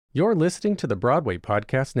You're listening to the Broadway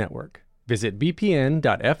Podcast Network. Visit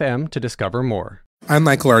bpn.fm to discover more. I'm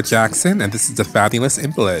Michael R. Jackson, and this is The Fabulous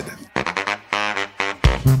Invalid.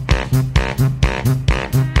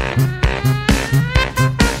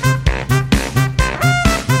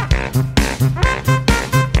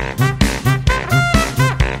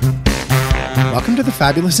 Welcome to The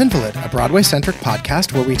Fabulous Invalid, a Broadway-centric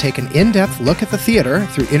podcast where we take an in-depth look at the theater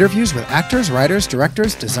through interviews with actors, writers,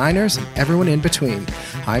 directors, designers, and everyone in between.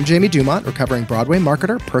 I'm Jamie Dumont, recovering Broadway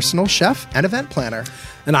marketer, personal chef, and event planner.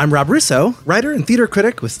 And I'm Rob Russo, writer and theater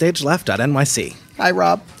critic with StageLeft.nyc. Hi,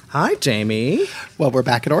 Rob. Hi, Jamie. Well, we're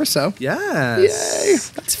back at Orso. Yes. Yay.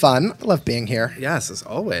 That's fun. I love being here. Yes, as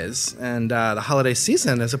always. And the holiday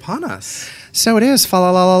season is upon us. So it is. Fa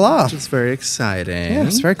la la la la. Which is very exciting. Yeah,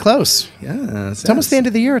 it's very close. Yes. It's almost the end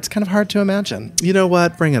of the year. It's kind of hard to imagine. You know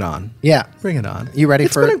what? Bring it on. Yeah. Bring it on. You ready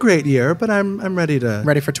for... It's been a great year, but I'm ready to...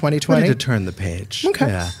 Ready for 2020? Ready to turn the page. Okay.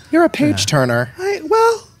 Yeah. You're a page turner.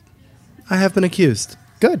 I have been accused.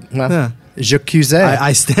 Good. Well, Yeah. j'accuse.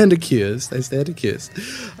 I stand accused.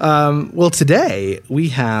 Well, today we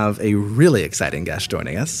have a really exciting guest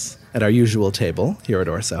joining us at our usual table here at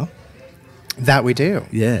Orso. That we do.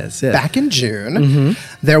 Yes. Back in June,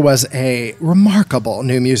 there was a remarkable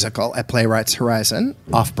new musical at Playwrights Horizon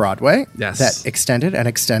off-Broadway. Yes. That extended and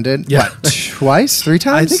extended, Yeah. twice? 3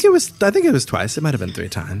 times? I think it was twice. It might have been 3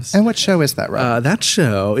 times. And what show is that, Rob? That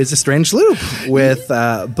show is A Strange Loop with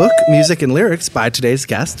book, music, and lyrics by today's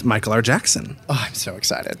guest, Michael R. Jackson. Oh, I'm so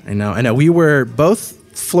excited. I know. We were both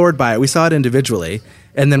floored by it. We saw it individually,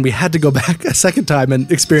 and then we had to go back a second time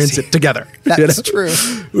and experience it together. That's true.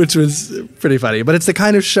 Which was pretty funny. But it's the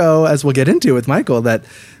kind of show, as we'll get into with Michael, that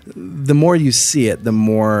the more you see it, the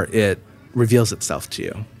more it reveals itself to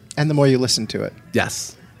you. And the more you listen to it.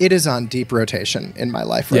 Yes. It is on deep rotation in my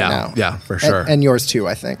life right now. Yeah, for sure. And yours too,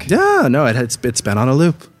 I think. Yeah, no, it's been on a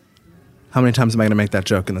loop. How many times am I going to make that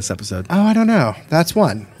joke in this episode? Oh, I don't know. That's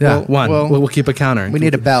one. Yeah, one. We'll keep a counter. We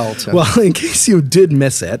need a bell to... Well, in case you did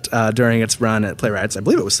miss it during its run at Playwrights, I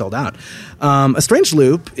believe it was sold out. A Strange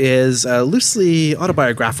Loop is a loosely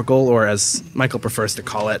autobiographical, or as Michael prefers to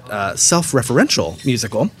call it, self-referential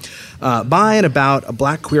musical by and about a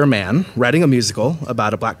black queer man writing a musical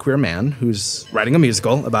about a black queer man who's writing a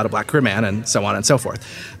musical about a black queer man, and so on and so forth.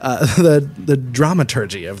 The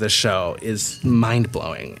dramaturgy of this show is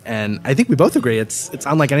mind-blowing, and I think we both agree it's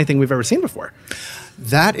unlike anything we've ever seen before.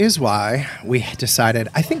 That is why we decided,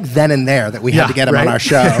 I think then and there, that we had to get him on our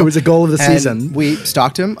show. It was a goal of the And season. we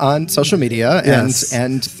stalked him on social media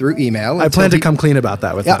and through email. I plan to come clean about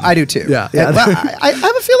that with him. Yeah, I do too. Yeah. Well, I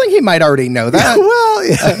have a feeling he might already know that.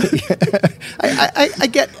 I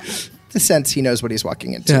get the sense he knows what he's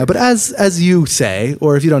walking into. Yeah, but as you say,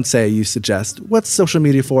 or if you don't say, you suggest, what's social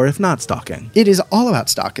media for if not stalking? It is all about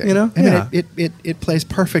stalking. You know? I mean, Yeah. it plays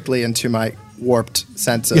perfectly into my warped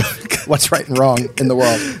sense of what's right and wrong in the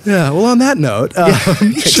world. Yeah. Well, on that note,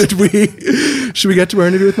 should we get to our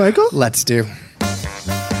interview with Michael? Let's do.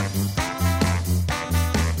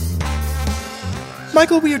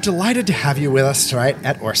 Michael, we are delighted to have you with us tonight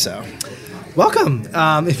at Orso. Welcome.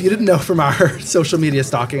 If you didn't know from our social media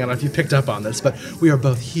stalking, I don't know if you picked up on this, but we are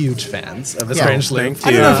both huge fans of A Strange Loop. Thank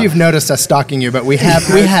I don't know if you've noticed us stalking you, but we have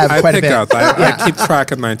I quite a pick bit. up. I keep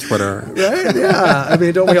track of my Twitter. Right? Yeah. I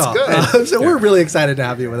mean, don't we all? good. So we're really excited to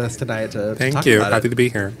have you with us tonight to Thank talk you. about Happy it. to be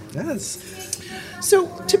here. Yes. So,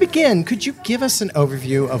 to begin, could you give us an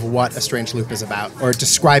overview of what A Strange Loop is about, or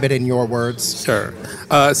describe it in your words? Sure.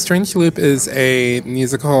 Strange Loop is a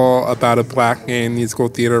musical about a black gay musical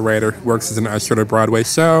theater writer who works as an usher at a Broadway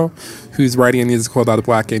show, who's writing a musical about a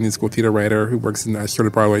black gay musical theater writer who works as an usher at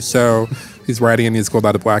a Broadway show, who's writing a musical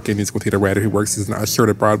about a black gay musical theater writer who works as an usher at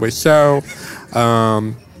a Broadway show.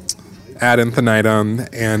 Ad infinitum,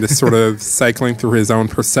 and is sort of cycling through his own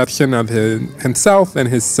perception of himself and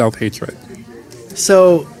his self-hatred.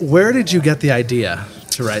 So, where did you get the idea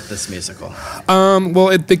to write this musical? Well,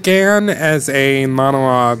 it began as a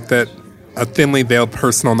monologue a thinly veiled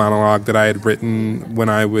personal monologue that I had written when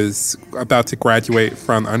I was about to graduate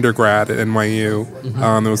from undergrad at NYU.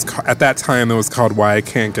 It was at that time it was called "Why I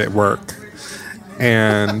Can't Get Work,"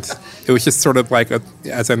 and it was just sort of like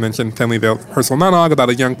as I mentioned, thinly veiled personal monologue about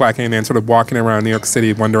a young black gay man sort of walking around New York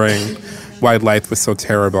City wondering why life was so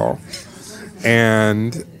terrible.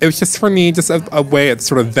 And it was just for me, just a way of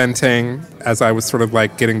sort of venting as I was sort of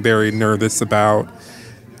like getting very nervous about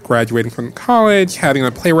graduating from college, having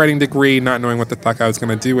a playwriting degree, not knowing what the fuck I was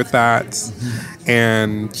going to do with that,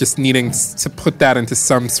 and just needing to put that into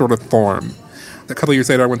some sort of form. A couple of years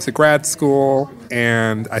later, I went to grad school,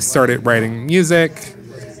 and I started writing music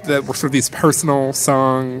that were sort of these personal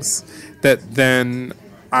songs that then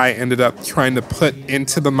I ended up trying to put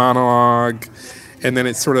into the monologue, and then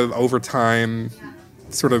it sort of over time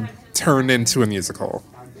sort of turned into a musical.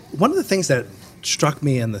 One of the things that struck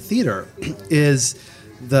me in the theater is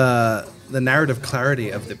the narrative clarity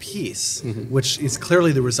of the piece, which is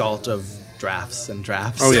clearly the result of drafts and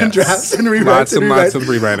drafts and drafts and rewrites. Lots of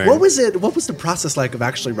rewriting. What was the process like of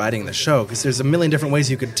actually writing the show? Because there's a million different ways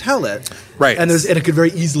you could tell it, right? And it could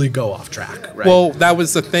very easily go off track, right? Well, that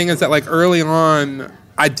was the thing, is that like early on,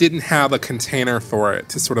 I didn't have a container for it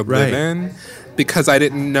to sort of live in, because I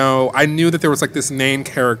didn't know. I knew that there was like this main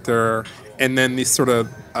character, and then these sort of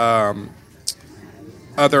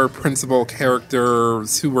other principal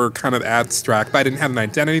characters who were kind of abstract, but I didn't have an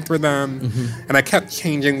identity for them, and I kept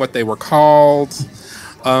changing what they were called.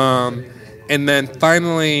 And then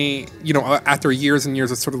finally, after years and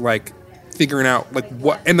years of sort of like figuring out like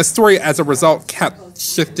what, and the story as a result kept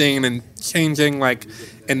shifting and changing, like,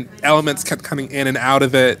 and elements kept coming in and out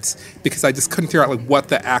of it, because I just couldn't figure out like what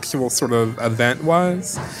the actual sort of event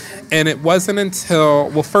was. And it wasn't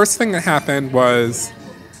until, first thing that happened was,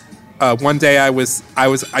 one day I used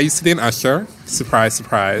to be an usher. Surprise,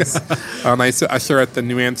 surprise. I used to usher at the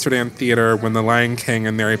New Amsterdam Theater when The Lion King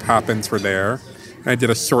and Mary Poppins were there. And I did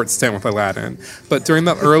a short stint with Aladdin. But during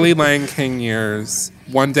the early Lion King years,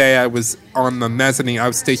 one day I was on the mezzanine. I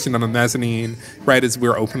was stationed on the mezzanine right as we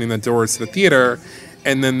were opening the doors to the theater.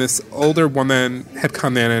 And then this older woman had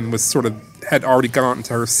come in and had already gone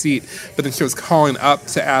into her seat, but then she was calling up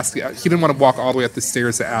to ask. She didn't want to walk all the way up the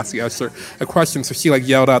stairs to ask the usher a question, so she like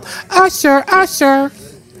yelled out, "Usher, usher!"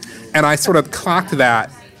 And I sort of clocked that,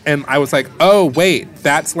 and I was like, "Oh wait,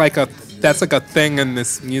 that's like a thing in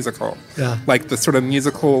this musical, like the sort of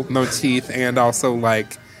musical motif, and also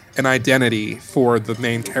like an identity for the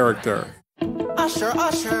main character." Usher,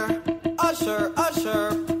 usher, usher, usher,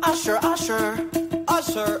 usher, usher,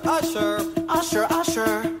 usher, usher, usher,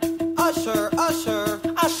 usher. Usher, usher,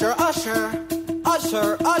 usher, usher,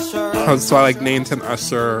 usher, usher. So I like named him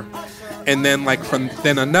Usher, and then like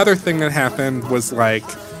then another thing that happened was like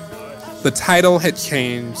the title had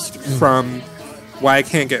changed from Why I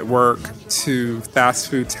Can't Get Work to Fast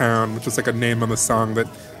Food Town, which was like a name on the song that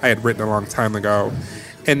I had written a long time ago.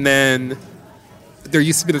 And then there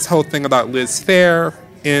used to be this whole thing about Liz Phair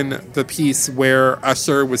in the piece where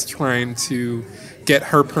Usher was trying to get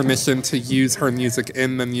her permission to use her music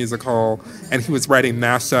in the musical, and he was writing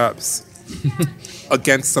mashups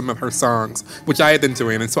against some of her songs, which I had been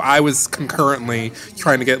doing. And so I was concurrently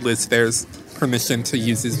trying to get Liz Phair's permission to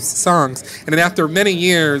use his songs. And then after many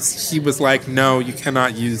years, he was like, "No, you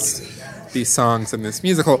cannot use these songs in this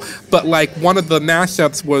musical." But like one of the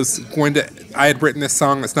mashups was I had written this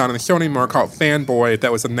song that's not on the show anymore called Fanboy,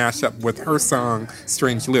 that was a mashup with her song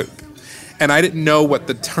Strange Loop. And I didn't know what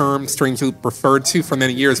the term Strange Loop referred to for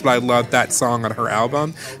many years, but I loved that song on her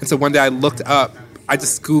album. And so one day I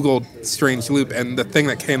just Googled Strange Loop, and the thing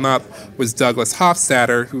that came up was Douglas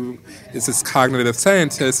Hofstadter, who is this cognitive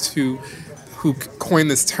scientist who coined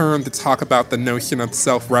this term to talk about the notion of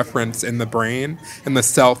self-reference in the brain, and the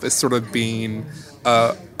self is sort of being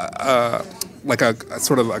like a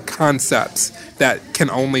sort of a concept that can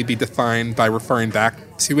only be defined by referring back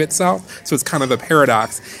to itself. So it's kind of a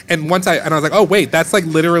paradox. And I was like, oh wait, that's like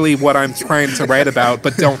literally what I'm trying to write about,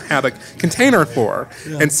 but don't have a container for.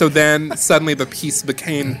 Yeah. And so then suddenly the piece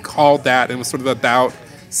became called that, and was sort of about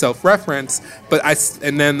self-reference.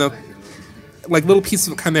 And then the like little pieces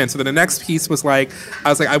would come in. So then the next piece was like, I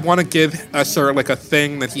was like, I want to give Usher like a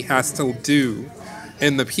thing that he has to do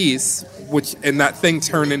in the piece, and that thing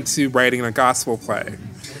turned into writing a gospel play,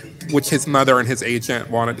 which his mother and his agent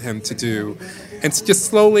wanted him to do. And so just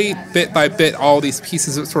slowly, bit by bit, all these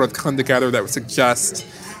pieces would sort of come together that would suggest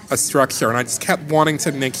a structure. And I just kept wanting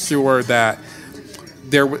to make sure that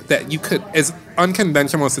that you could, as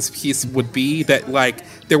unconventional as this piece would be, that like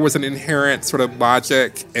there was an inherent sort of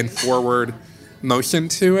logic and forward motion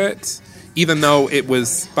to it, even though it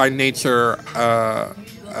was by nature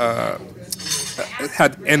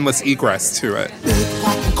had endless egress to it. Big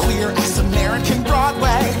black and queer as American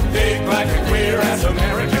Broadway. Big black and queer as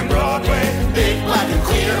American Broadway. Big black and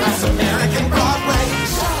queer as American Broadway.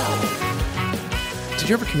 Did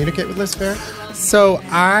you ever communicate with Liz Phair? So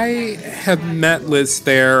I have met Liz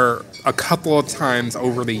Phair a couple of times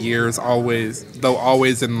over the years, always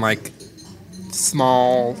in like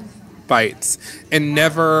small bites, and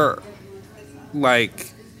never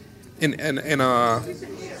like in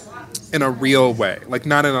a real way, like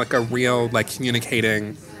not in like a real like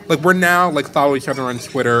communicating. Like we're now like follow each other on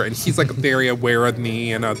Twitter, and she's like very aware of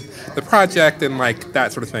me and of the project and like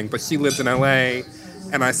that sort of thing. But she lives in LA,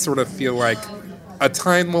 and I sort of feel like a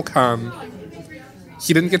time will come.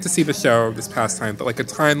 she didn't get to see the show this past time, but like a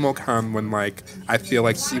time will come when like I feel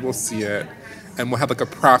like she will see it, and we'll have like a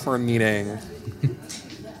proper meeting.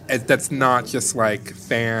 That's not just like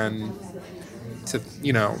fan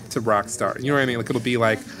to rock star. You know what I mean? Like it'll be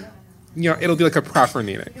like. It'll be like a proper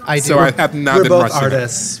meeting. So I have not We're been both rushing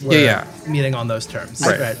artists. it. We're meeting on those terms.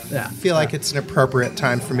 Right. Yeah. I feel like it's an appropriate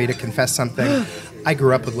time for me to confess something. I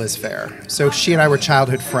grew up with Liz Phair. So she and I were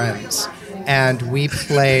childhood friends. And we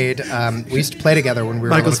played, we used to play together when we were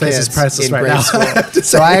Michael's little face kids is priceless in right grade now. school.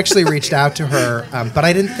 So I actually reached out to her, but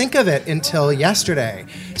I didn't think of it until yesterday.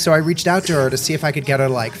 So I reached out to her to see if I could get her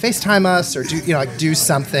to like FaceTime us or do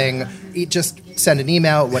something, just send an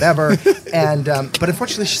email, whatever. And but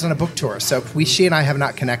unfortunately, she's on a book tour, so she and I have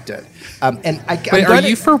not connected. Wait, are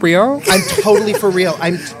you for real? I'm totally for real.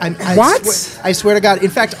 What? I swear to God. In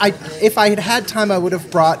fact, if I had had time, I would have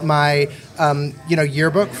brought my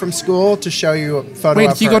yearbook from school to show you a photo. Wait,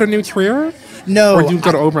 of did you her. go to New Trier? No, Or did you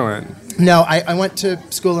go to Oberlin? No, I went to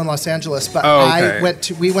school in Los Angeles, but okay.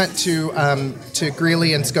 we went to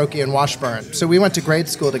Greeley and Skokie and Washburn. So we went to grade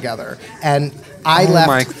school together, and I left.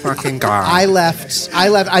 Oh my fucking God! I left.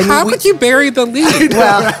 How could you bury the lead?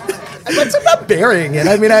 Well, I'm not burying it.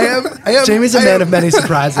 I mean, I am. Jamie's a man of many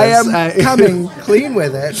surprises. I am coming clean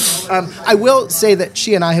with it. I will say that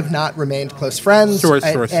she and I have not remained close friends. Sure.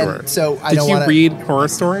 And so I don't Did want you read horror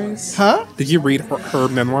stories? Huh? Did you read her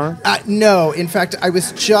memoir? No. In fact, I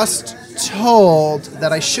was just told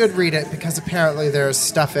that I should read it because apparently there's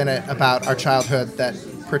stuff in it about our childhood that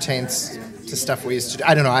pertains to stuff we used to do.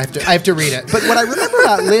 I don't know. I have to read it. But what I remember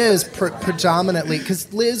about Liz predominantly,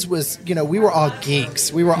 because Liz was, we were all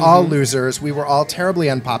geeks. We were all losers. We were all terribly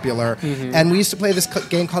unpopular. And we used to play this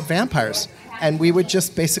game called Vampires. And we would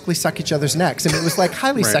just basically suck each other's necks. And it was like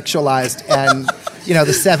highly sexualized and, the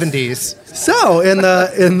 70s. So in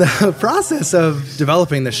the process of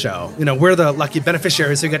developing the show, we're the lucky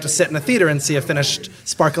beneficiaries who get to sit in a theater and see a finished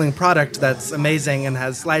sparkling product that's amazing and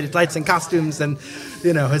has lights and costumes and,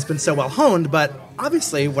 has been so well honed. But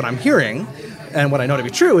obviously what I'm hearing and what I know to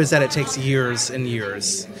be true is that it takes years and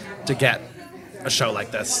years to get a show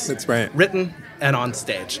like this. That's right. Written and on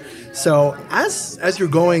stage. So as you're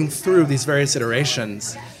going through these various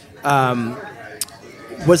iterations,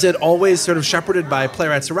 was it always sort of shepherded by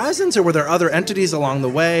Playwrights Horizons, or were there other entities along the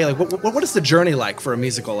way? Like, what is the journey like for a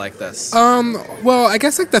musical like this? Well, I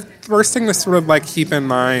guess like the first thing to sort of like keep in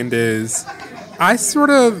mind is I sort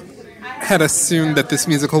of had assumed that this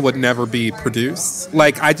musical would never be produced.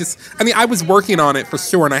 Like I was working on it for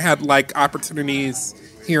sure, and I had like opportunities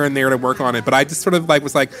here and there to work on it, but I just sort of like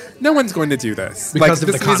was like, no one's going to do this because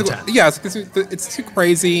like, of the content. It's too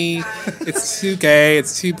crazy, it's too gay,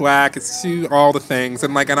 it's too black, it's too all the things,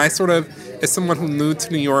 and I sort of, as someone who moved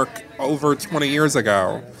to New York over 20 years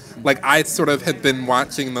ago, like I sort of had been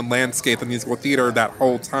watching the landscape of musical theater that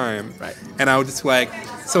whole time, right? And I was just like,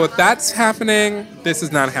 so if that's happening, this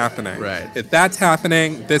is not happening, right? If that's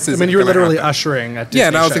happening, this is. I mean, you were literally ushering at Disney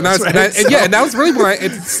and I was shows, like, and that was really when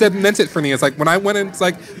it cemented for me. It's like when I went and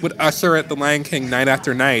would usher at the Lion King night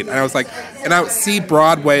after night, and I was like, and I would see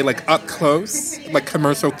Broadway like up close, like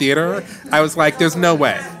commercial theater. I was like, there's no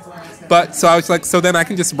way. But so I was like, so then I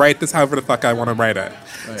can just write this however the fuck I want to write it.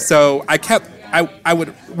 Right. So I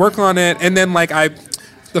would work on it, and then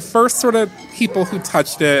the first sort of people who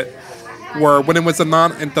touched it were when it was the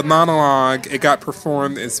monologue. It got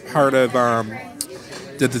performed as part of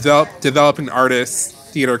the Developing Artists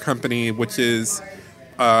Theater Company, which is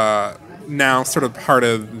now sort of part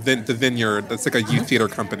of the Vineyard. That's like a youth theater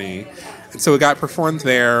company, and so it got performed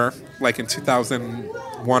there like in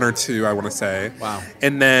 2001 or 2, I want to say. Wow.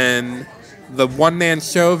 And then the one-man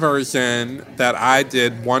show version that I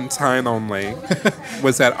did one time only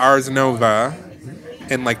was at Ars Nova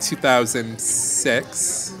in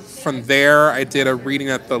 2006. From there, I did a reading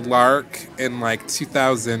at the Lark in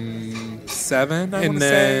 2007, and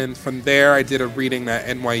then from there, I did a reading at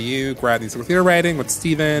NYU, grad musical theater writing with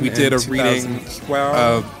Steven. We did a reading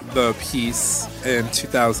of the piece in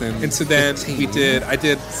 2000. And so then I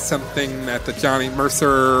did something at the Johnny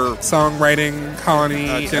Mercer Songwriting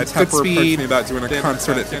Colony. Jen Tepper approached me about doing a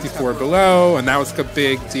concert at 54 Below, and that was a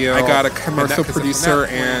big deal. I got a commercial producer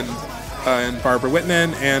and Barbara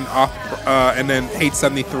Whitman and then Page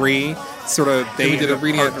 73. We did a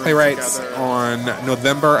reading at Playwrights on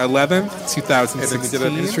November 11th, 2016. And then we did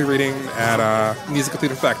an industry reading at Musical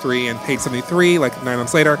Theater Factory and Page 73, 9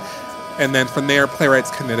 months later. And then from there,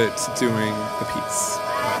 Playwrights committed to doing the piece.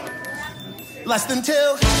 Less than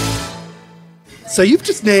 2. So you've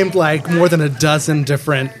just named more than a dozen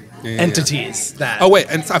different entities that. Oh wait,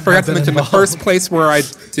 and I forgot to mention the first place where I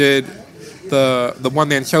did the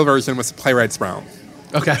one-man show version was the Playwrights Realm.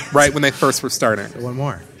 Okay. Right when they first were starting. One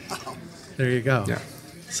more. There you go. Yeah.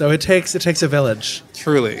 So it takes a village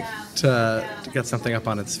Truly. to get something up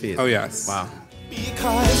on its feet. Oh, yes. Wow.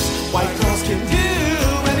 Because white girls can do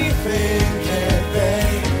anything, can't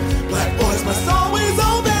they? Black boys must always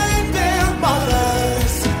obey their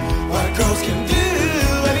mothers. White girls can do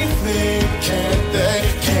anything, can't they?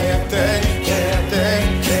 Can't they? Can't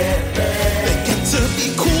they? Can't they? They get to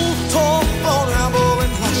be cool, tall, vulnerable,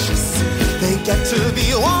 and luscious. They get to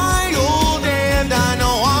be wild and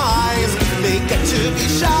unwise. They get to be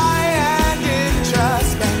shy and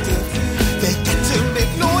introspective. They get to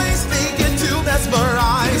make noise. They get to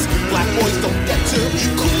mesmerize. Black boys don't get to be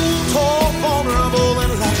cool, tall, vulnerable,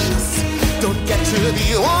 and luscious. Don't get to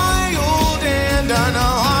be wild and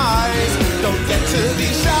unwise. Don't get to be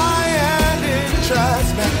shy and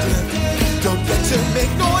introspective. Don't get to make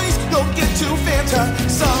noise. Don't get to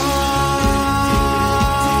fantasize.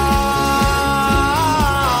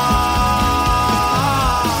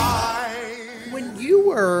 When you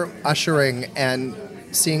were ushering and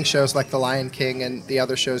seeing shows like The Lion King and the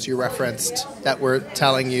other shows you referenced that were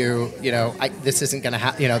telling you, this isn't going to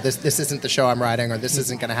happen, this isn't the show I'm writing, or this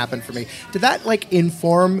isn't going to happen for me, did that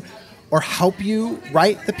inform or help you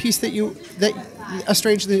write the piece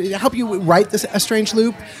help you write this A Strange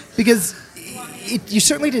Loop? Because you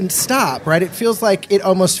certainly didn't stop, right? It feels like it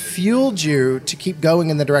almost fueled you to keep going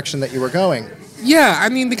in the direction that you were going. Yeah, I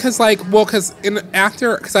mean, because I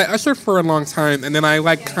ushered for a long time, and then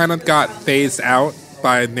I kind of got phased out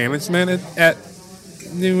by management at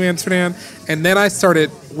New Amsterdam, and then I started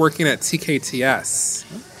working at TKTS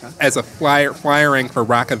as a flyering for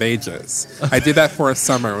Rock of Ages. I did that for a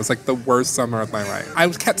summer. It was the worst summer of my life. I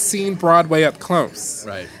kept seeing Broadway up close.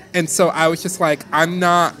 Right. And so I was just I'm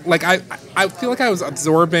not, I feel like I was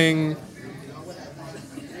absorbing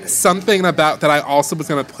something about that I also was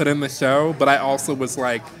going to put in the show, but I also was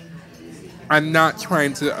I'm not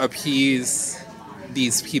trying to appease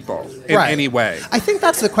these people in any way. I think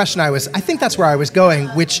that's the question I think that's where I was going,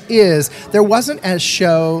 which is there wasn't a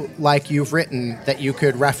show like you've written that you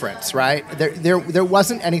could reference, right? There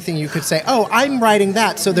wasn't anything you could say, oh, I'm writing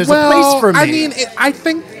that, so there's a place for me. I mean, I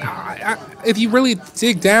think if you really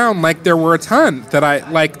dig down, there were a ton that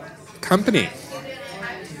I Company.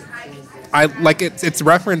 I it's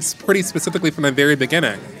referenced pretty specifically from the very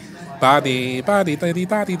beginning. Body,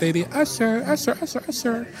 lady, usher, usher, usher,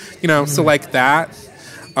 usher. So that,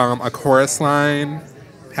 a chorus line,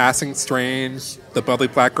 Passing Strange, The Bubbly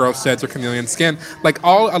Black Girl Sheds Her Chameleon Skin.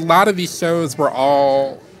 A lot of these shows were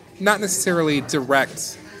all not necessarily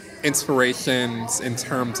direct inspirations in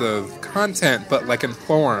terms of content, but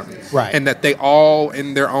informed. Right. And that they all,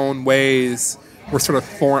 in their own ways, were sort of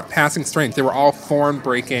Passing Strange. They were all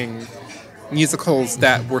form-breaking musicals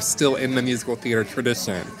that were still in the musical theater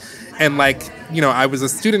tradition. And I was a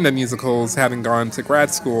student of musicals having gone to grad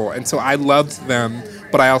school, and so I loved them,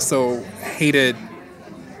 but I also hated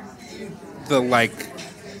the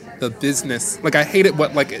business. I hated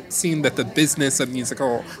what it seemed that the business of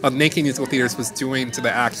making musical theaters was doing to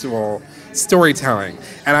the actual storytelling.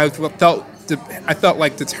 And I felt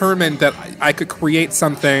determined that I could create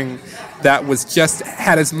something that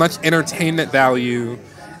had as much entertainment value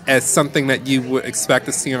as something that you would expect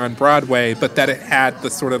to see on Broadway, but that it had the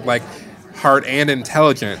sort of heart and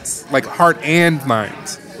intelligence, heart and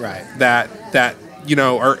mind, right? That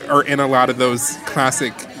are in a lot of those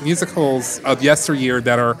classic musicals of yesteryear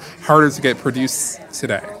that are harder to get produced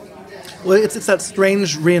today. Well, it's that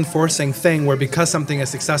strange reinforcing thing where because something is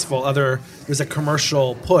successful, there's a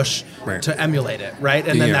commercial push to emulate it, right?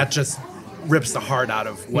 And then that just rips the heart out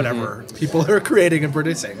of whatever people are creating and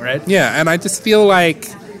producing, right? Yeah, and I just feel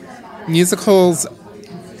musicals,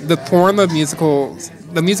 the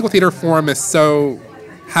musical theater form is so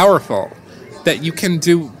powerful that you can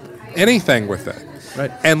do anything with it. Right.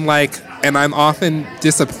 And I'm often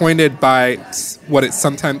disappointed by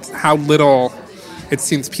how little it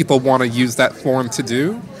seems people want to use that form to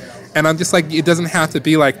do. And I'm just it doesn't have to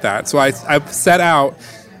be like that. So I've set out,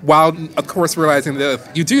 while of course realizing that if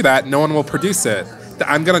you do that, no one will produce it, that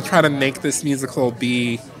I'm going to try to make this musical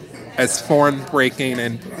be as form-breaking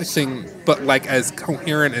and pushing, but as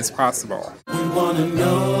coherent as possible. We want to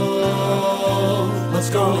know what's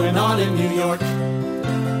going on in New York.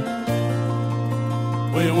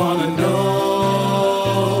 We want to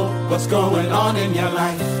know what's going on in your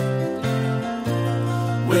life.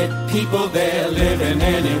 With people there living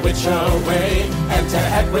any which way, and to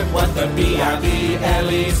heck with what the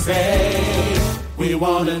B-I-B-L-E say. We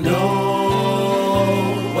want to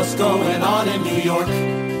know what's going on in New York.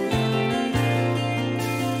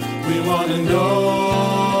 We want to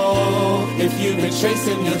know if you've been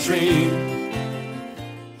chasing your dream.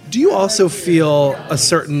 Do you also feel a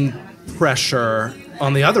certain pressure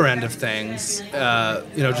on the other end of things,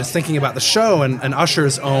 just thinking about the show and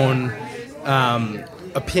Usher's own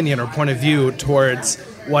opinion or point of view towards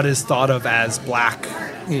what is thought of as black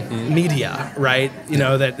media, right?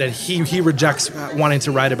 That he rejects wanting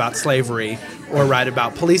to write about slavery or write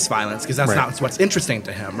about police violence because that's not what's interesting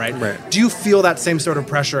to him, right? Do you feel that same sort of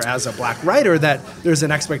pressure as a black writer, that there's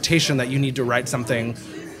an expectation that you need to write something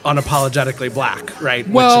unapologetically black, right?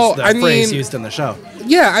 Well, which is the phrase used in the show.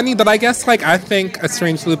 Yeah, I mean, but I guess, I think A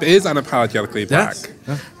Strange Loop is unapologetically black. Yes.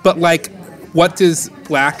 Yeah. But, what does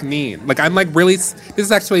black mean? I'm, really... This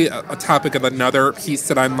is actually a topic of another piece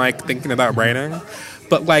that I'm, thinking about writing.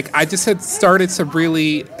 But, I just had started to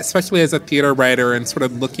really, especially as a theater writer and sort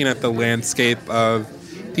of looking at the landscape of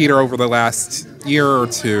theater over the last year or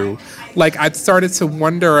two, I'd started to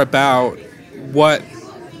wonder about what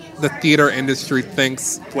the theater industry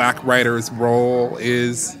thinks black writers' role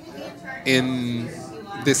is in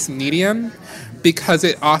this medium, because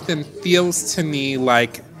it often feels to me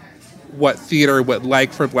like what theater would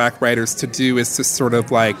like for black writers to do is to sort of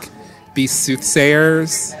be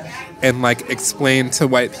soothsayers and explain to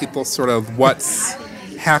white people sort of what's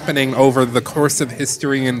happening over the course of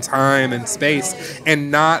history and time and space,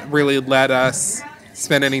 and not really let us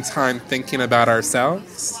spend any time thinking about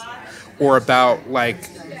ourselves or about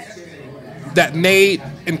that may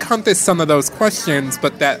encompass some of those questions,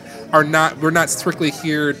 but that we're not strictly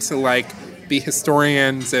here to be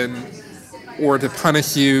historians or to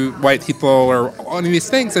punish you white people or any of these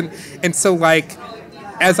things. And so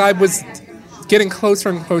as I was getting closer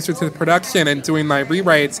and closer to the production and doing my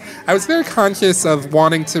rewrites, I was very conscious of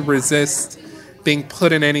wanting to resist being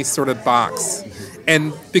put in any sort of box.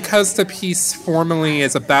 And because the piece formally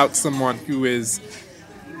is about someone who is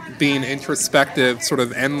being introspective sort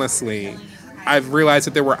of endlessly, I've realized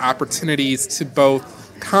that there were opportunities to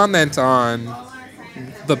both comment on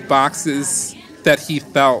the boxes that he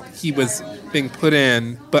felt he was being put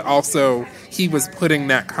in, but also he was putting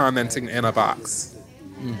that commenting in a box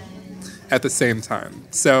at the same time.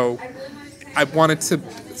 So I wanted to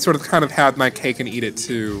sort of kind of have my cake and eat it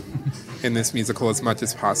too in this musical as much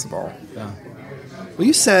as possible. Yeah. Well,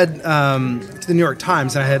 you said to the New York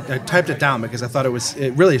Times, and I typed it down because I thought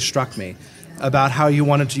it really struck me, about how you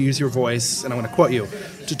wanted to use your voice, and I'm going to quote you,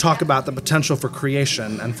 to talk about the potential for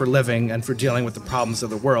creation and for living and for dealing with the problems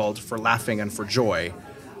of the world, for laughing and for joy,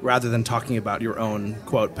 rather than talking about your own,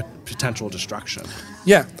 quote, potential destruction.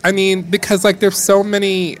 Yeah, I mean, because there's so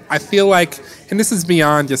many, I feel and this is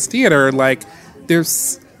beyond just theater,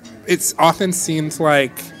 it's often seems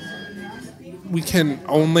like we can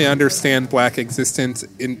only understand black existence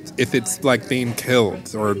if it's being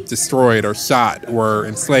killed or destroyed or shot or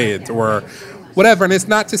enslaved or whatever. And it's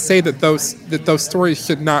not to say that those stories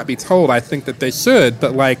should not be told. I think that they should,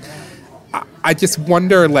 but I just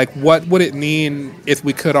wonder what would it mean if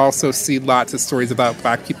we could also see lots of stories about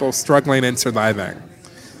black people struggling and surviving,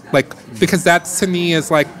 because that to me is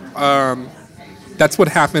that's what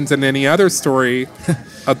happens in any other story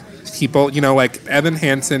of people, Evan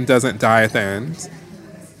Hansen doesn't die at the end.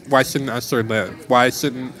 Why shouldn't Usher live? Why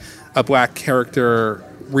shouldn't a black character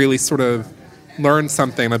really sort of learn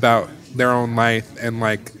something about their own life and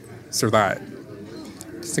survive?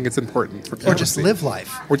 I just think it's important for people or just to see. Live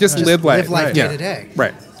life. Or just live life. Day to day.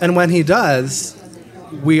 Right. And when he does,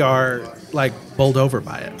 we are bowled over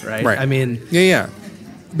by it, right? Right. I mean, yeah.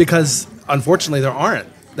 Because unfortunately there aren't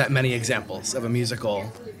that many examples of a musical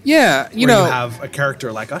Yeah, where you have a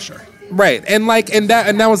character like Usher. Right. And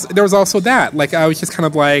there was also that. I was just kind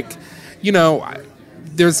of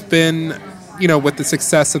there's been, with the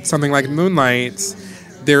success of something like Moonlight,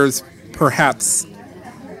 there's perhaps,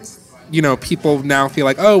 people now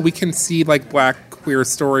feel we can see black queer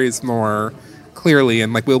stories more clearly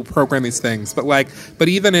and we'll program these things. But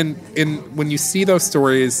even in when you see those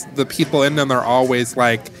stories, the people in them are always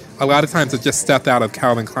a lot of times it's just stepped out of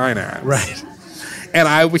Calvin Klein ads. Right. And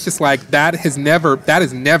I was just that has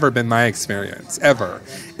never been my experience ever.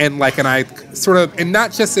 And I sort of, and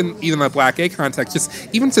not just in even a black gay context,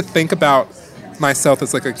 just even to think about myself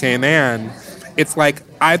as a gay man, it's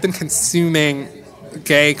I've been consuming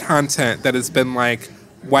gay content that has been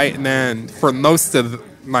white men for most of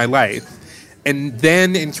my life. And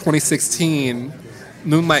then in 2016,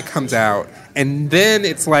 Moonlight comes out, and then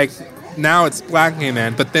it's now it's black gay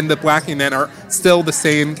men, but then the black gay men are still the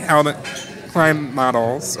same Calvin Klein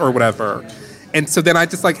models or whatever. And so then I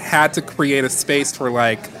just had to create a space for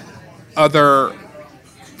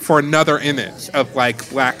another image of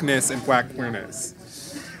blackness and black queerness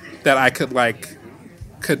that I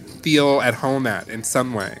could feel at home at in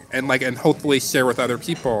some way, and and hopefully share with other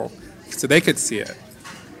people so they could see it.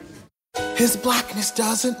 His blackness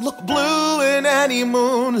doesn't look blue in any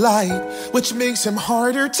moonlight, which makes him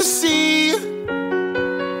harder to see.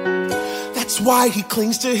 That's why he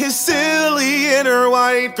clings to his silly inner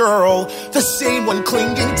white girl, the same one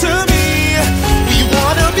clinging to me. We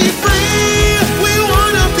wanna be free, we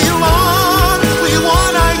wanna belong, we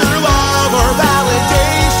want either love or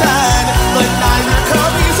validation, but neither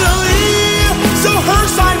come easily. So her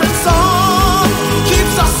siren song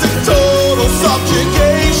keeps us in total subjugation.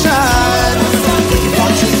 We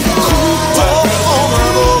want to be cool,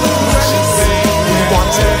 vulnerable, and precious. We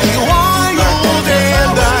want to be wild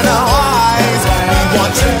and unwise. We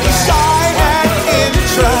want to be shy and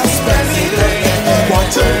introspective. We want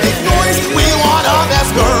to make noise. We want to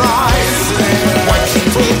mesmerize. Why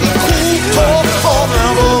can't we be cool,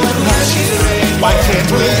 vulnerable, and precious? Why can't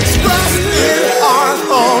we express in our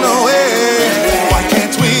own way? Why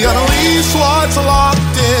can't we unleash what's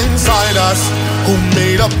locked inside us? Who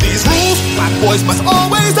made up these rules? Black boys must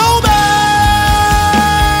always obey.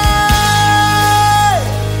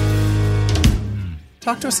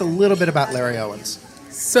 Talk to us a little bit about Larry Owens.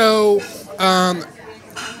 So,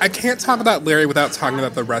 I can't talk about Larry without talking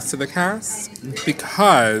about the rest of the cast,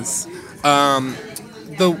 because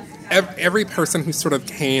every person who sort of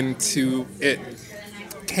came to the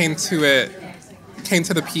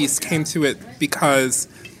piece came to it because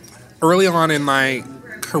early on in my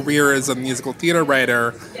career as a musical theater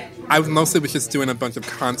writer, I mostly was just doing a bunch of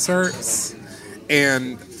concerts,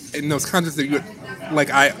 and in those concerts that you would,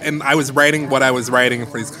 I was writing what I was writing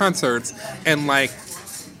for these concerts, and I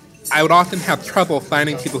would often have trouble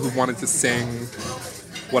finding people who wanted to sing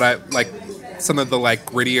what I some of the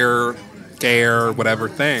grittier, gayer, whatever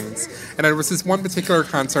things. And there was this one particular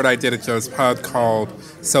concert I did at Joe's Pub called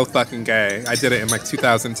So Fucking Gay. I did it in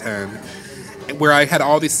 2010, where I had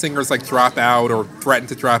all these singers drop out or threaten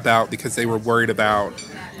to drop out because they were worried about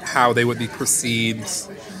how they would be perceived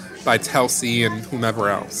by Telsey and whomever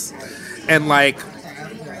else. And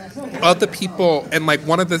of the people, and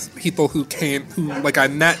one of the people who I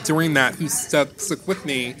met during that, who stuck with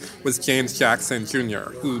me, was James Jackson Jr.,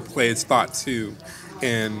 who plays Thought 2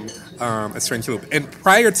 in A Strange Loop. And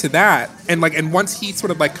prior to that, and once he sort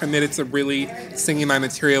of committed to really singing my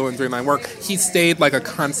material and doing my work, he stayed a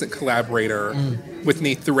constant collaborator with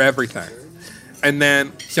me through everything. And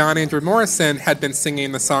then John Andrew Morrison had been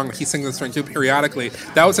singing the song, he sings A Strange Loop periodically.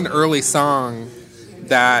 That was an early song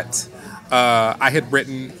that I had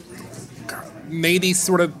written, maybe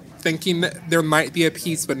sort of thinking that there might be a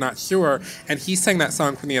piece, but not sure. And he sang that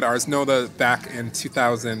song for me at Ars Nova back in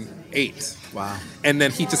 2008. Wow. And then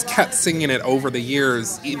he just kept singing it over the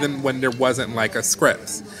years, even when there wasn't a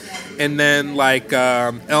script. And then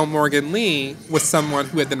L. Morgan Lee was someone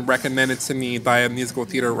who had been recommended to me by a musical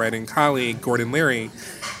theater writing colleague, Gordon Leary.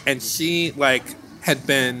 And she had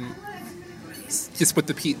been just with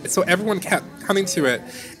the piece. So everyone kept coming to it.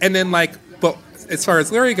 And then but as far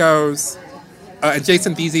as Larry goes, and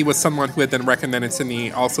Jason Beasy was someone who had been recommended to me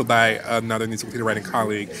also by another musical theater writing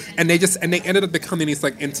colleague. And they ended up becoming these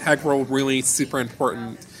integral, really super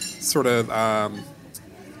important sort of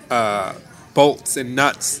bolts and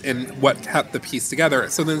nuts in what kept the piece together.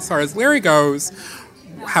 So then as far as Larry goes,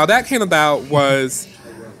 how that came about was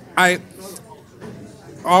I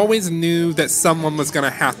always knew that someone was going to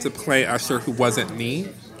have to play Usher who wasn't me.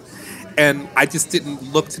 And I just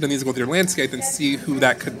didn't look to the musical theater landscape and see who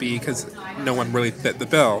that could be because no one really fit the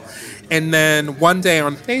bill. And then one day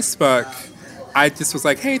on Facebook, I just was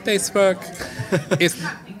like, hey, Facebook, if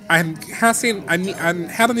I'm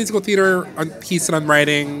have a musical theater piece that I'm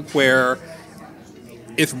writing where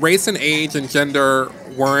if race and age and gender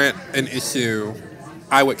weren't an issue,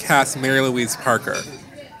 I would cast Mary Louise Parker.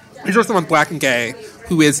 Is there someone black and gay?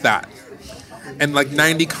 Who is that? And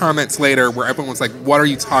 90 comments later where everyone was like, what are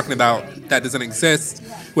you talking about? That doesn't exist.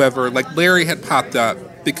 Whoever, Larry had popped up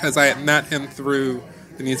because I had met him through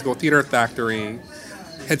the Musical Theater Factory,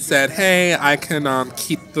 had said, hey, I can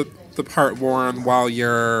keep the part warm while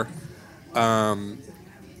you're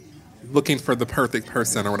looking for the perfect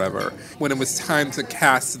person or whatever. When it was time to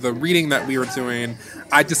cast the reading that we were doing,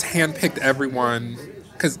 I just handpicked everyone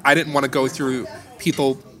because I didn't want to go through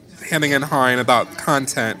people hemming and hawing about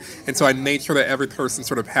content, and so I made sure that every person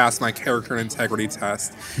sort of passed my character and integrity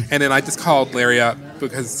test. And then I just called Larry up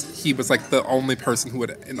because he was the only person who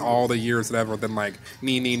would, in all the years that ever been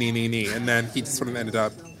me, and then he just sort of ended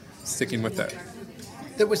up sticking with it.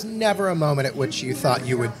 There was never a moment at which you thought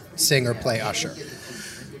you would sing or play Usher.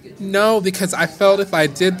 No, because I felt if I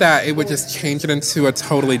did that, it would just change it into a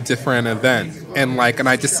totally different event. And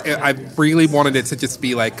I really wanted it to just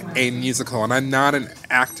be like a musical. And I'm not an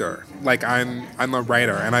actor. Like I'm a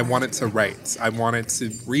writer, and I wanted to write. I wanted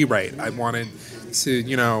to rewrite. I wanted to,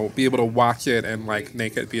 be able to watch it and like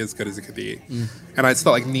make it be as good as it could be. And I just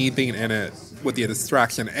felt like me being in it would be a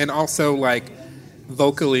distraction. And also like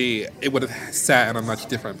vocally, it would have sat in a much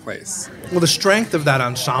different place. Well, the strength of that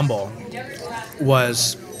ensemble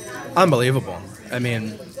was unbelievable. I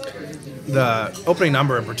mean, the opening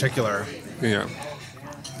number in particular Yeah.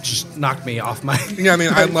 just knocked me off my Yeah, I mean,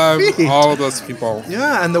 I love all of those people.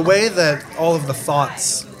 Yeah, and the way that all of the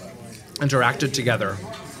thoughts interacted together,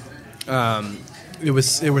 it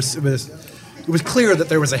was clear that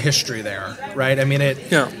there was a history there, right? I mean,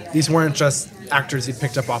 these weren't just actors you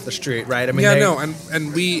picked up off the street, right? I mean,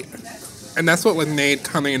 and that's what made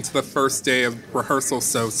coming into the first day of rehearsal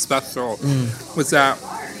so special, was that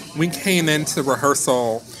we came into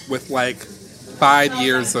rehearsal with like 5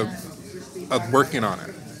 years of working on it.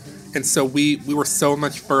 And so we were so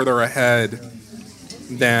much further ahead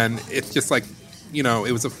than it's just like,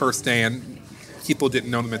 it was the first day and people didn't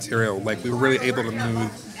know the material. Like we were really able to move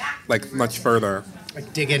like much further.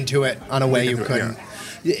 Like dig into it on a way you couldn't.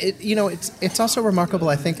 Yeah. It's also remarkable,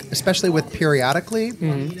 I think, especially with Periodically,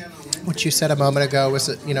 what you said a moment ago was,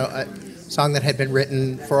 a song that had been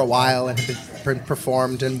written for a while and had been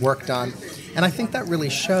performed and worked on. And I think that really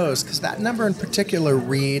shows, because that number in particular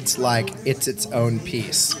reads like it's its own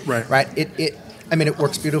piece. Right? It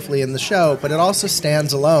works beautifully in the show, but it also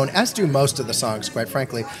stands alone, as do most of the songs, quite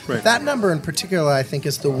frankly. Right. But that number in particular, I think,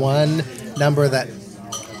 is the one number that,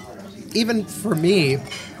 even for me,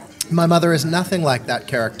 my mother is nothing like that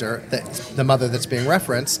character, the mother that's being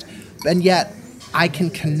referenced, and yet I can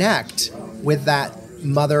connect with that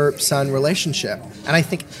mother-son relationship. And I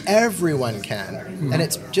think everyone can. And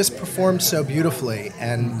it's just performed so beautifully,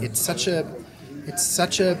 and it's such a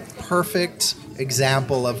perfect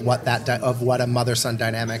example of what a mother-son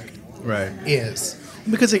dynamic is.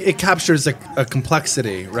 Because it captures a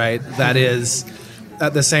complexity, right? That is,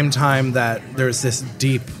 at the same time that there's this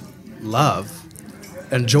deep love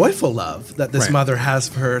and joyful love that this mother has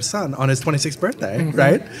for her son on his 26th birthday,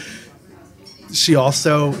 right? She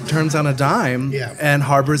also turns on a dime and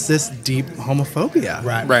harbors this deep homophobia.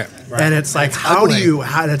 Right. And it's like, it's ugly.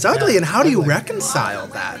 It's ugly, and how do you reconcile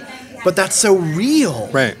that? But that's so real.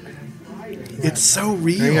 Right. It's so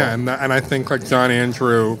real. Yeah, and I think like John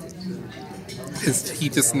Andrew, he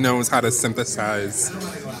just knows how to synthesize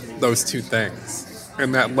those two things.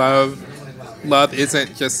 And that love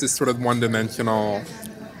isn't just this sort of one-dimensional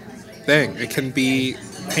thing. It can be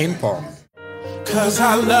painful. 'Cause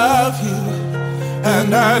I love you,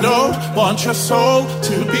 and I don't want your soul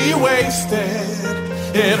to be wasted.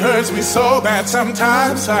 It hurts me so bad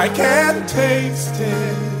sometimes I can't taste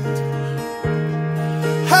it.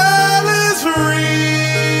 Hell is real,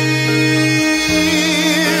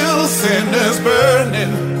 sinners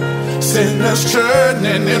burning, sinners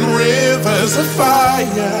churning in rivers of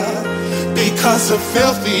fire because of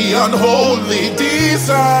filthy, unholy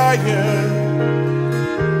desire.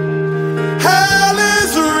 Hell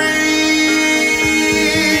is real,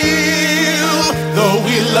 though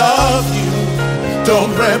we love you.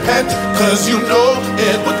 Don't repent, 'cause you know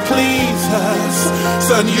it would please us.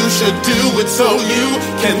 Son, you should do it so you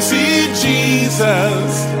can see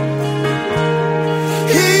Jesus.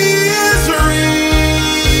 He is real,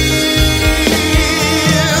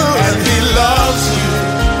 and he loves you,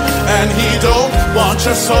 and he don't want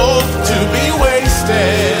your soul to be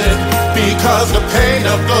wasted, because the pain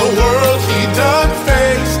of the world he done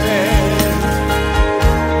faced it.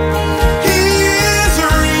 He is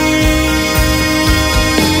real,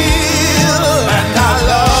 and I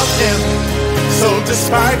love him. So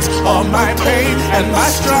despite all my pain and my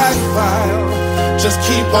strife, I'll just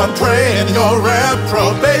keep on praying your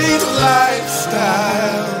reprobate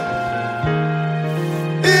lifestyle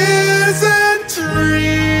isn't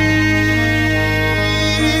real.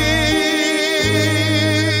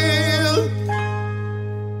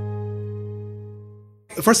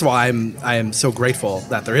 First of all, I am so grateful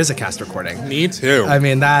that there is a cast recording. Me too. I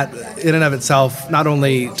mean, that in and of itself, not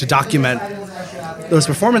only to document those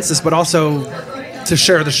performances, but also to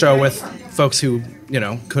share the show with folks who,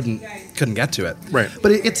 couldn't get to it. Right.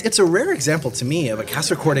 But it's a rare example to me of a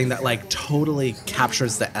cast recording that like totally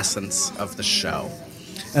captures the essence of the show.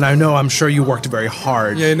 And I'm sure you worked very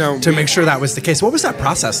hard to make sure that was the case. What was that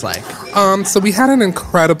process like? So we had an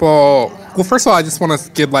incredible. Well, first of all, I just want to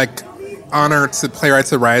give honor to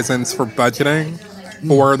Playwrights Horizons for budgeting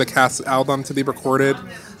for the cast album to be recorded.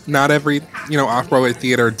 not every, off-Broadway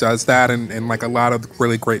theater does that, and like a lot of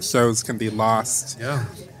really great shows can be lost. Yeah.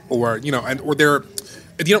 Or, or they're,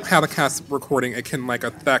 if you don't have a cast recording, it can like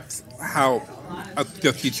affect how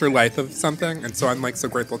the future life of something. And so I'm like so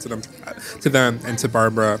grateful to them and to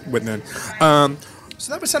Barbara Whitman.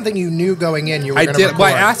 So that was something you knew going in. You were I going did. to record.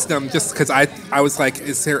 Well, I asked them just because I was like,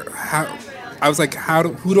 is there how? I was like,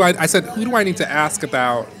 who do I need to ask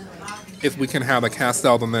about if we can have a cast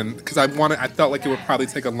album? And because I felt like it would probably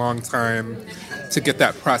take a long time to get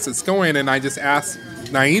that process going. And I just asked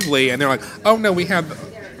naively, and they're like, oh no, we have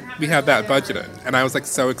that budgeted. And I was like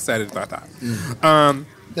so excited about that.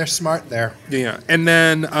 They're smart there. Yeah, and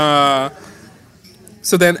then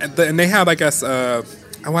so then and they have, I guess, I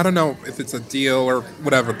don't know if it's a deal or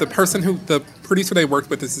whatever. The producer they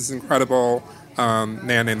worked with is this incredible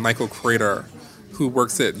man named Michael Crater, who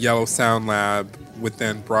works at Yellow Sound Lab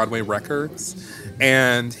within Broadway Records,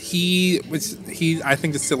 and he I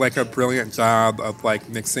think just did like a brilliant job of like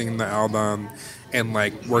mixing the album and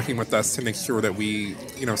like working with us to make sure that we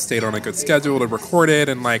stayed on a good schedule to record it.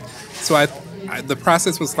 And like so the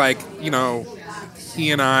process was like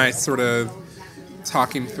he and I sort of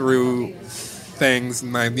talking through things,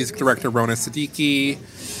 and my music director Rona Siddiqui,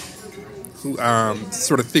 who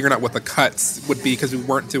sort of figuring out what the cuts would be, because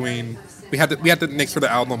we had to make sure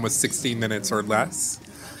the album was 16 minutes or less,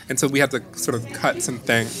 and so we had to sort of cut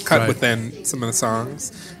within some of the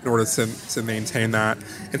songs in order to maintain that.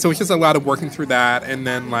 And so it's just a lot of working through that, and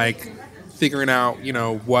then like figuring out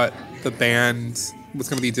what the band was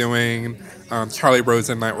going to be doing. Charlie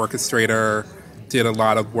Rosen, my orchestrator, did a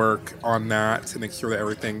lot of work on that to make sure that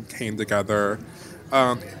everything came together.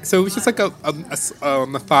 So it was just like a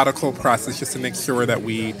methodical process just to make sure that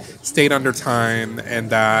we stayed under time and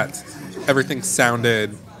that everything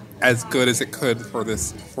sounded as good as it could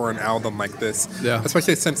for an album like this. Yeah.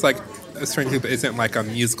 Especially since like A Strange Loop isn't like a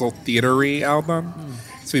musical theater-y album.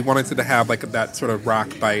 So we wanted to have like that sort of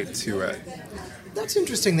rock bite to it. That's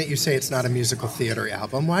interesting that you say it's not a musical theater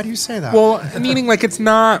album. Why do you say that? Well, meaning like it's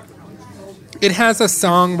not. It has a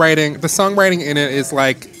songwriting. The songwriting in it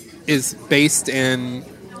is based in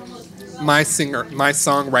my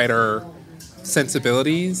songwriter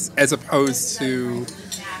sensibilities, as opposed to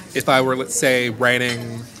if I were, let's say,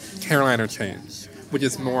 writing Caroline or Change, which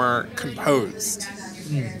is more composed.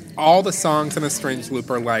 All the songs in A Strange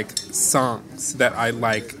Loop are like songs that I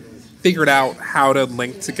like figured out how to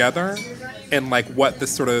link together, and like what the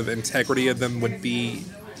sort of integrity of them would be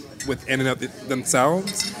within and of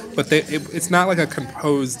themselves. But it's not like a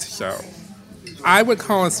composed show. I would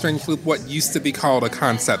call A Strange Loop what used to be called a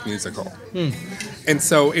concept musical. And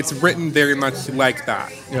so it's written very much like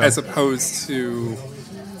that, as opposed to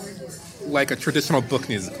like a traditional book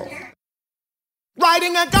musical.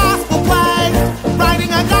 Writing a gospel play, writing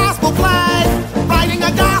a gospel play, writing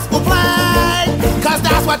a gospel play, 'cause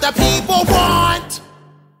that's what the people want.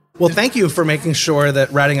 Well, thank you for making sure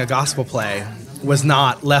that writing a gospel play was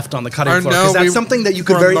not left on the cutting floor, because that's something that you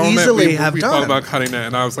could very easily have we done. thought about cutting it,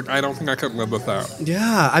 and I was like, I don't think I could live with that.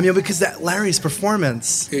 Yeah, I mean, because that Larry's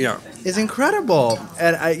performance is incredible.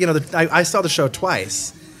 And I saw the show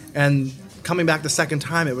twice, and coming back the second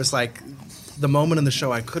time, it was like the moment in the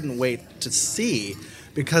show I couldn't wait to see,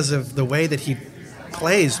 because of the way that he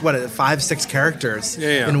plays 5-6 characters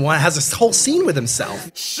in one, has a whole scene with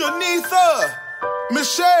himself. Shanitha,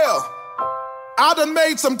 Michelle, I done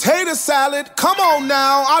made some tater salad. Come on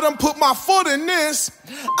now, I done put my foot in this.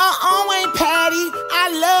 Ain't Patty, I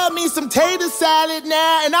love me some tater salad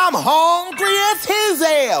now, and I'm hungry as his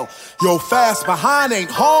hell. Yo, fast behind ain't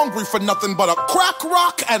hungry for nothing but a crack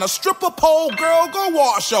rock and a stripper pole. Girl, go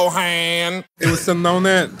wash your hand. It was the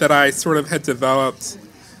moment that I sort of had developed.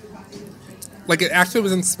 Like, it actually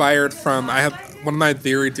was inspired from, I have one of my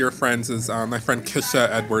very dear friends is my friend Kisha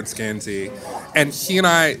Edwards-Gansey. And she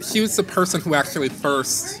was the person who actually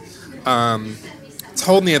first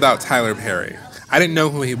told me about Tyler Perry. I didn't know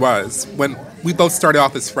who he was. When we both started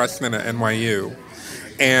off as freshmen at NYU.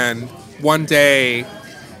 And one day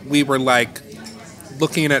we were like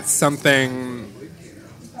looking at something,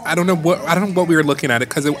 I don't know what we were looking at it,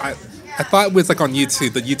 because I thought it was like on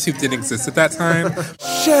YouTube, but YouTube didn't exist at that time.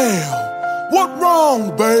 Shell, what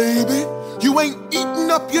wrong, baby? You ain't eating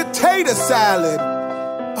up your tater salad.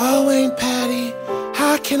 Oh, Aunt Patty,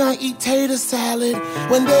 how can I eat tater salad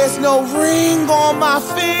when there's no ring on my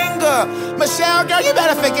finger? Michelle, girl, you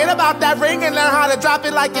better forget about that ring and learn how to drop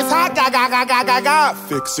it like it's hot. Ga.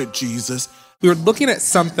 Fix it, Jesus. We were looking at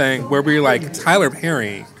something where we were like, Tyler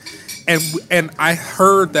Perry. And I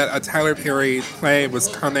heard that a Tyler Perry play was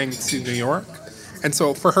coming to New York. And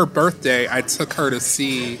so for her birthday, I took her to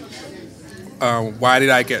see Why Did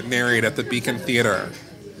I Get Married at the Beacon Theater.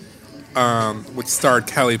 which starred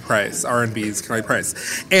Kelly Price, R&B's Kelly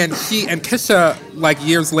Price. And Kisha, like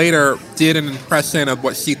years later, did an impression of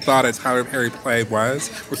what she thought a Tyler Perry play was,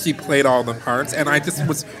 where she played all the parts, and I just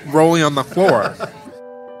was rolling on the floor.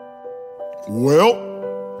 Well,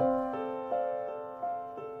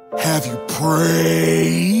 have you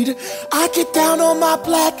prayed? I get down on my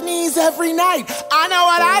black knees every night. I know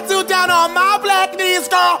what I do down on my black knees,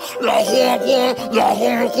 girl.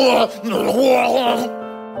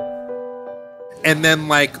 And then,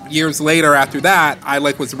 like, years later after that, I,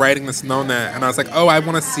 like, was writing this moment, and I was like, oh, I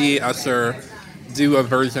want to see Usher do a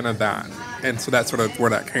version of that. And so that's sort of where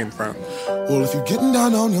that came from. Well, if you're getting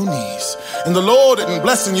down on your knees, and the Lord isn't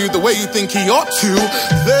blessing you the way you think He ought to,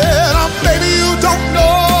 then maybe you don't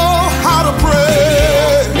know how to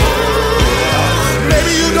pray.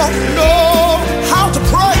 Maybe you don't know how to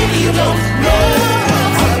pray. Maybe you don't know.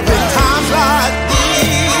 In times like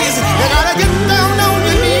these, you gotta get down on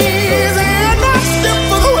your knees and not step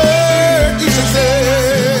for the way you should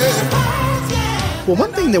say. Well,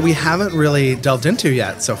 one thing that we haven't really delved into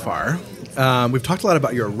yet so far, we've talked a lot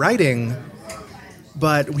about your writing,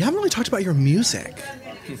 but we haven't really talked about your music.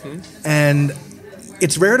 Mm-hmm. And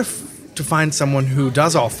it's rare to find someone who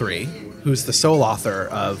does all three, who's the sole author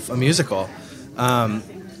of a musical,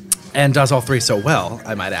 and does all three so well,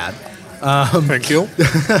 I might add. Thank you.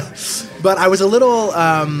 But I was a little,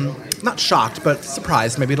 not shocked, but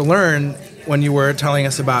surprised maybe to learn when you were telling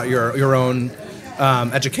us about your own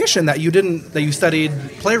education that you studied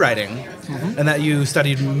playwriting, mm-hmm. and that you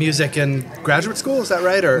studied music in graduate school. Is that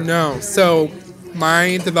right? Or no? So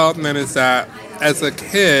my development is that as a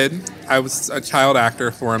kid, I was a child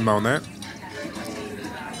actor for a moment,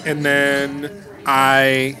 and then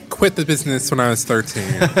I quit the business when I was 13,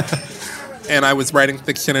 and I was writing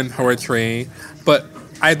fiction and poetry, but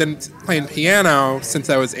I'd been playing piano since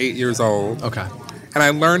I was 8 years old. Okay. And I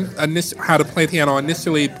learned how to play piano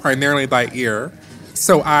initially primarily by ear.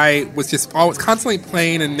 So I was just always constantly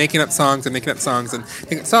playing and making up songs. And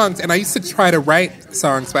I used to try to write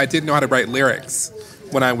songs, but I didn't know how to write lyrics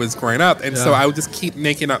when I was growing up. And so I would just keep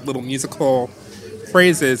making up little musical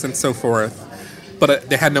phrases and so forth. But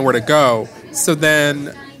they had nowhere to go. So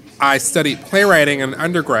then I studied playwriting in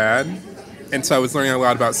undergrad. And so I was learning a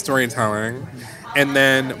lot about storytelling. And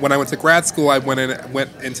then when I went to grad school, I went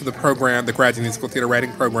into the program, the Graduate Musical Theater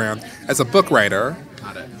Writing Program, as a book writer.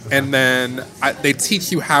 Got it. Okay. And then they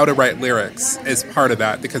teach you how to write lyrics as part of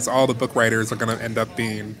that, because all the book writers are going to end up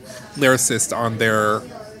being lyricists on their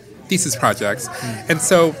thesis projects. And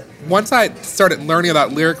so once I started learning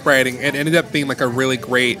about lyric writing, it ended up being like a really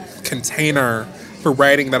great container for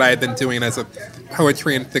writing that I had been doing as a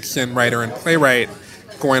poetry and fiction writer and playwright,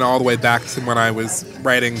 going all the way back to when I was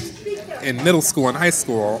writing in middle school and high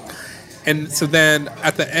school. And so then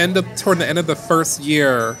toward the end of the first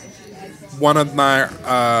year, one of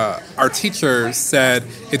our teachers said,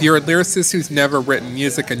 if you're a lyricist who's never written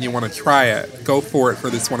music and you want to try it, go for it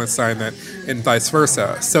for this one assignment, and vice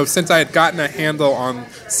versa. So since I had gotten a handle on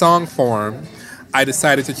song form, I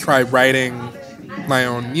decided to try writing my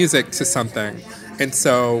own music to something. And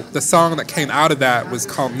so the song that came out of that was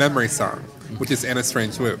called Memory Song, which is In a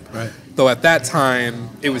Strange Loop. Right. Though at that time,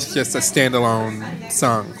 it was just a standalone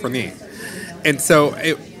song for me. And so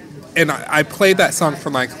I played that song for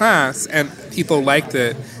my class, and people liked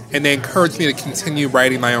it, and they encouraged me to continue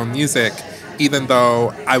writing my own music, even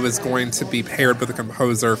though I was going to be paired with a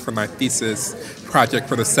composer for my thesis project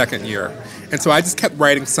for the second year. And so I just kept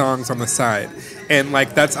writing songs on the side. And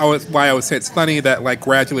like that's always why I would say it's funny that like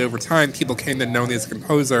gradually over time, people came to know me as a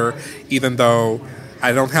composer, even though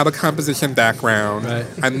I don't have a composition background. Right.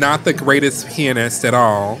 I'm not the greatest pianist at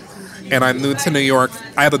all. And I moved to New York.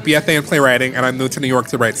 I have a BFA in playwriting, and I moved to New York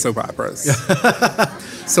to write soap operas.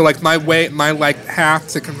 So like my path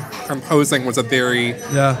to composing was a very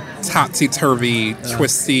topsy-turvy,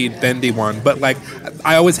 twisty, bendy one. But like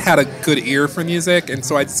I always had a good ear for music, and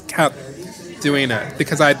so I just kept doing it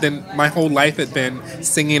because my whole life had been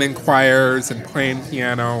singing in choirs and playing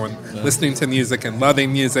piano and listening to music and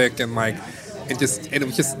loving music, and like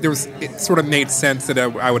it sort of made sense that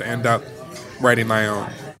I would end up writing my own.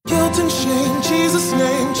 Guilt and shame, Jesus'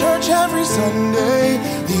 name, church every Sunday.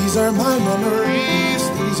 These are my memories,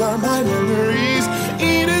 these are my memories.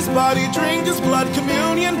 Eat his body, drink his blood,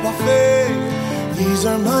 communion buffet. These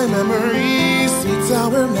are my memories, sweet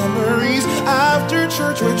sour memories. After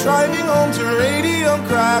church we're driving home to Radio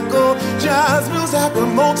Crackle. Jazz blues,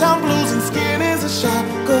 Akron, Motown blues, and skin is a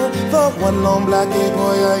shackle. The one lone black gay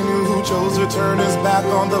boy I knew who chose to turn his back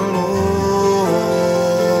on the Lord.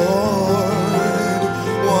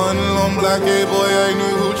 One lone black gay boy I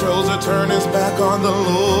knew who chose to turn his back on the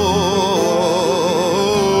Lord.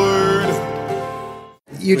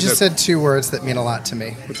 You just said two words that mean a lot to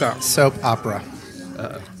me. What's that? Soap opera.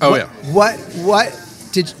 Yeah. What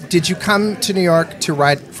did you come to New York to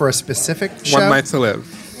write for a specific show? One Night to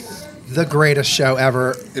Live. The greatest show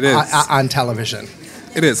ever It is. on television.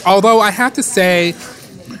 It is. Although I have to say,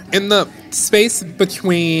 in the space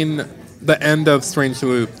between the end of Strange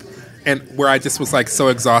Loop and where I just was like so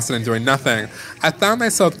exhausted and doing nothing, I found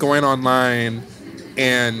myself going online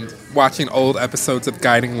and watching old episodes of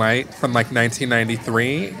Guiding Light from like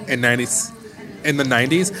 1993 and 90s. In the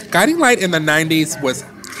 90s, Guiding Light in the 90s was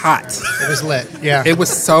hot. It was lit. Yeah. It was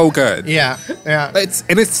so good. Yeah.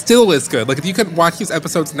 It still is good. Like if you could watch these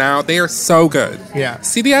episodes now, they are so good. Yeah.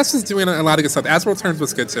 CBS was doing a lot of good stuff. As World Turns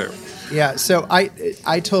was good too. Yeah. So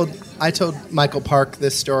I told Michael Park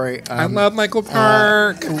this story. I love Michael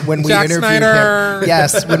Park. When we Jack interviewed Snyder. him.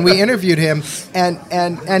 Yes, when we interviewed him,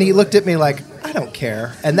 and he looked at me like, I don't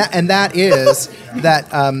care. And that is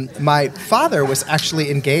that my father was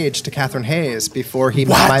actually engaged to Catherine Hayes before he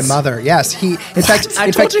met my mother. Yes, he. In fact,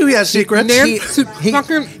 I told you he has secrets.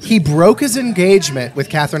 He broke his engagement with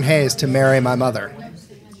Catherine Hayes to marry my mother.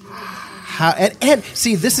 And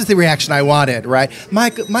see, this is the reaction I wanted, right?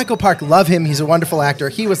 Michael Park, love him. He's a wonderful actor.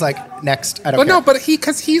 He was like, next, I don't care. No, but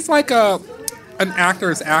because he's like an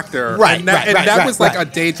actor's actor. Right, And that was like a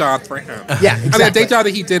day job for him. Yeah, I mean, a exactly. day job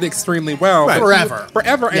that he did extremely well. Right. But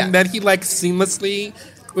Forever. Yeah. And then he like seamlessly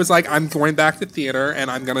was like, I'm going back to theater and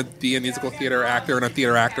I'm going to be a musical theater actor and a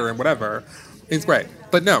theater actor and whatever. It's great.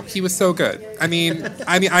 But no, he was so good. I mean,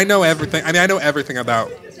 I know everything. I know everything about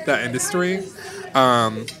that industry.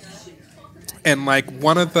 And like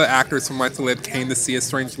one of the actors from Life to Live came to see A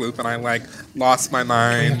Strange Loop, and I like lost my You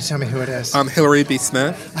have mind. to tell me who it is. Hilary B.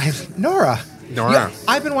 Smith. Nora. Nora. Yeah,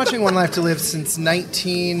 I've been watching One Life to Live since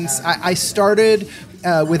I started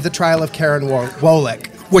with the trial of Karen Wolick.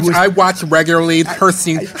 Which I watch regularly. Her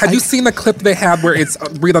scene. Have you seen the clip they had where it's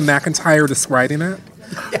Rita McEntire describing it?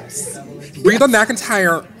 Yes. Rita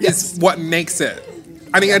McEntire is what makes it.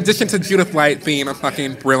 I mean, in addition to Judith Light being a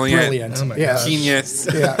fucking brilliant Oh my gosh. genius,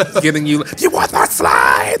 Yeah. giving you want more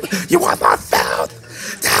slime, you want more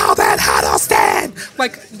filth, Talbot Huddleston.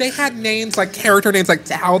 Like they had names like character names like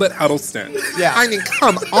Talbot Huddleston. Yeah. I mean,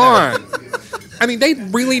 come on. I mean, they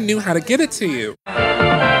really knew how to give it to you.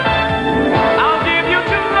 I'll give you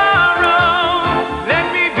tomorrow.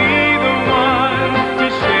 Let me be the one to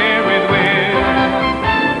share it with.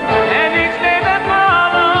 And each day that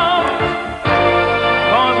follows,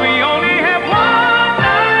 'cause we only have one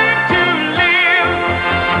life to live.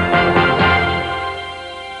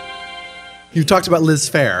 You talked about Liz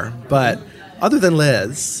Phair, but other than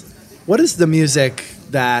Liz, what is the music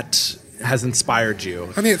that has inspired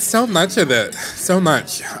you? I mean, it's so much of it. So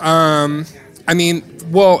much. I mean,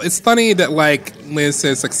 well, it's funny that, like, Liz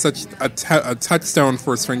is, like, such a touchstone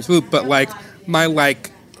for Strange Loop, but, like, my,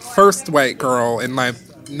 like, first white girl and my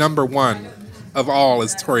number one of all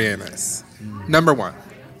is Tori Amos. Number one.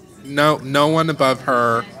 No one above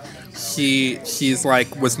her. She's,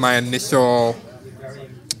 like, was my initial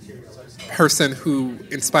person who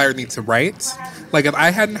inspired me to write. Like, if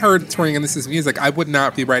I hadn't heard Tori Amos's music, I would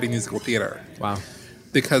not be writing musical theater. Wow.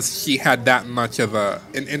 Because she had that much of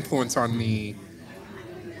an influence on me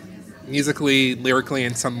musically, lyrically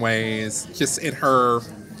in some ways, just in her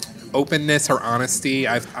openness, her honesty.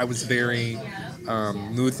 I was very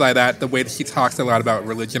moved by that. The way that she talks a lot about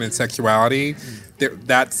religion and sexuality,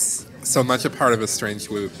 that's so much a part of A Strange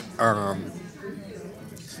Loop. And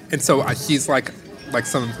so she's like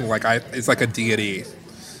someone who is like a deity.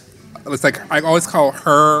 It's like I always call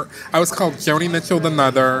Joni Mitchell the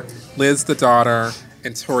mother, Liz the daughter,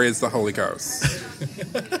 and Tori is the Holy Ghost.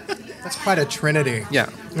 That's quite a trinity. Yeah,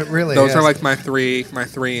 It really those is. are like my three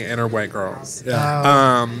inner white girls.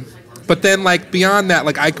 Yeah. But then like beyond that,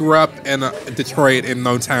 like I grew up in Detroit in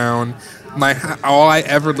Motown. All I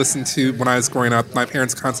ever listened to when I was growing up, my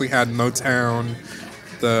parents constantly had Motown,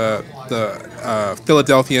 the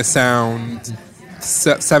Philadelphia sound,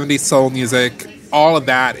 70s soul music. All of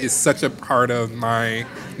that is such a part of my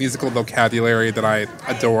musical vocabulary that I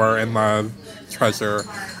adore and love, treasure.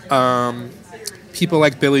 People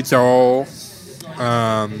like Billy Joel,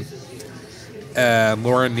 Laura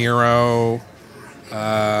Nyro,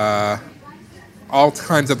 all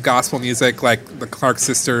kinds of gospel music like the Clark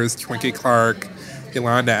Sisters, Twinkie Clark,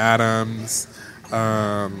 Yolanda Adams,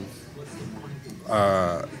 the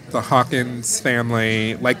Hawkins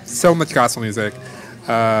family, like so much gospel music.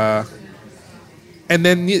 And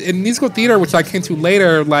then in musical theater, which I came to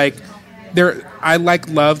later, I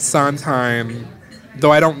loved Sondheim,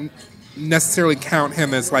 though I don't necessarily count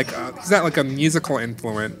him as like he's not like a musical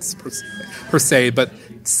influence per se, but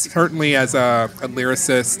certainly as a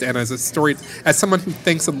lyricist and as someone who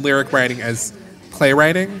thinks of lyric writing as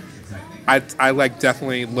playwriting, I like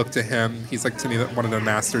definitely look to him. He's like to me one of the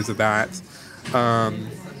masters of that.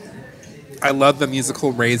 I love the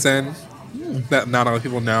musical Raisin that not a lot of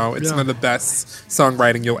people know. It's some of the best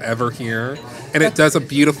songwriting you'll ever hear, and it does a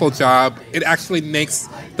beautiful job. It actually makes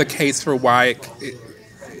the case for why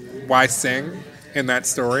sing in that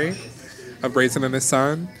story of Raisin and his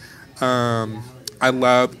son. I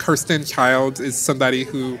love Kirsten Childs is somebody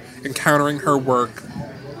who encountering her work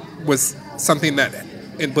was something that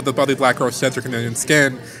with the Buddy Black Girl Sheds Her Chameleon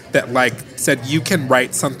Skin that like said you can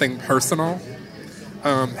write something personal.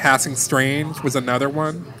 Passing Strange was another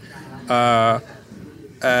one.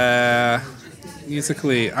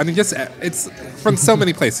 Musically, I mean, just it's from so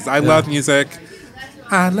many places. I love music.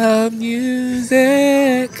 I love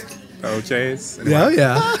music. OJ's. Anyway.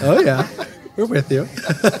 Oh yeah. We're with you.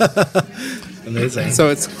 Amazing. So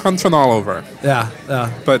it comes from all over. Yeah.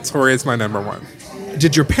 But Tori is my number one.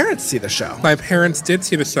 Did your parents see the show? My parents did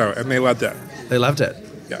see the show, and they loved it. They loved it.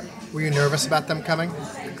 Yeah. Were you nervous about them coming?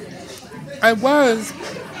 I was,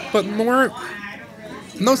 but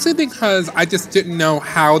mostly because I just didn't know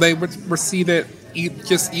how they would receive it,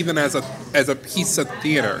 just even as a piece of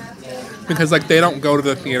theater, because like they don't go to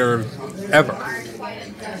the theater ever,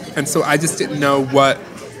 and so I just didn't know what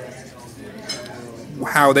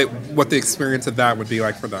the experience of that would be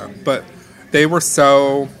like for them. But they were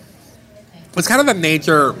so. It was kind of a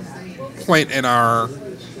major point in our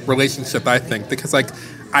relationship, I think, because like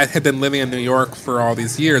I had been living in New York for all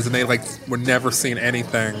these years, and they like were never seeing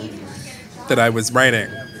anything that I was writing,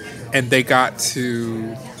 and they got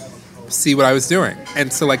to see what I was doing,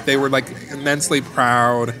 and so like they were like immensely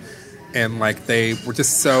proud, and like they were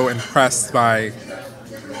just so impressed by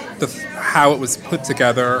how it was put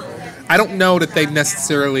together. I don't know that they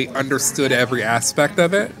necessarily understood every aspect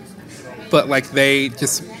of it, but like they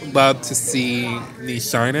just loved to see me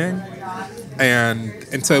shining,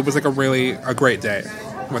 and so it was like a great day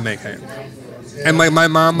when they came. And like my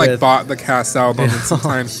mom like bought the Cass album, and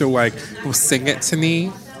sometimes she'll sing it to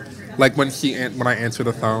me, like when I answer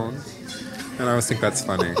the phone, and I always think that's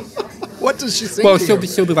funny. What does she sing? Well, to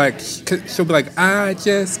she'll be like, I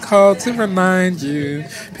just called to remind you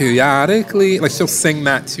periodically. Like she'll sing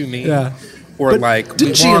that to me. Yeah. Or But like,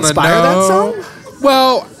 didn't she inspire that song?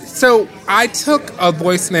 Well, so I took a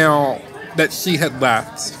voicemail that she had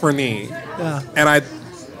left for me, and I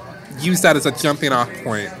used that as a jumping off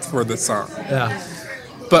point for the song. Yeah.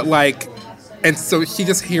 But like, and so she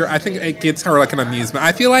just I think it gives her like an amusement.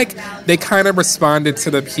 I feel like they kind of responded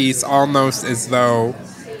to the piece almost as though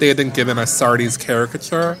they had been given a Sardi's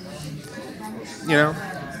caricature. You know?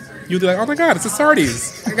 You'd be like, oh my God, it's a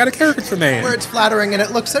Sardi's. I got a caricature made. Where it's flattering and it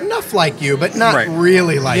looks enough like you, but not Right.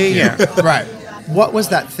 really like you. Yeah. Right. What was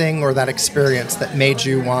that thing or that experience that made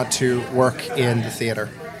you want to work in the theater?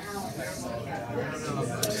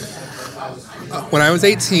 When I was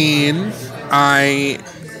 18, I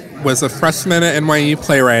was a freshman at NYU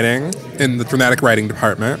playwriting in the dramatic writing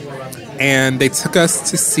department, and they took us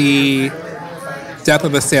to see Death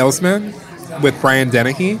of a Salesman with Brian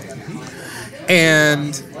Dennehy,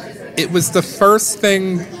 and it was the first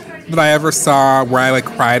thing that I ever saw where I like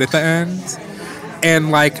cried at the end,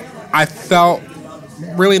 and like I felt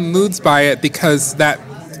really moved by it because that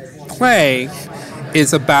play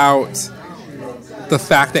is about the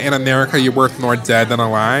fact that in America you're worth more dead than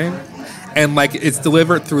alive, and like it's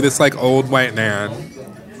delivered through this like old white man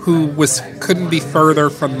who couldn't be further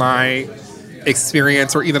from my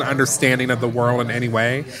experience or even understanding of the world in any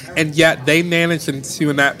way, and yet they managed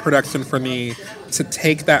in that production for me to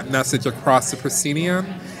take that message across the proscenium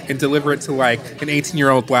and deliver it to like an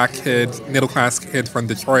 18-year-old black kid, middle-class kid from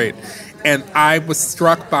Detroit. And I was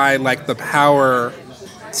struck by like the power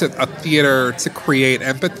to a theater to create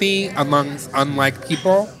empathy amongst unlike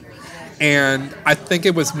people. And I think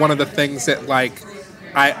it was one of the things that like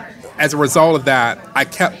as a result of that,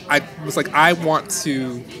 I was like, I want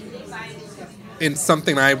to, in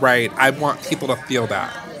something I write, I want people to feel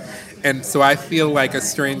that. And so I feel like A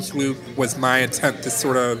Strange Loop was my attempt to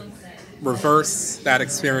sort of reverse that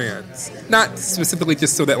experience. Not specifically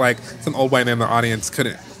just so that like some old white man in the audience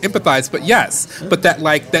couldn't empathize, but yes, but that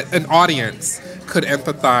like that an audience could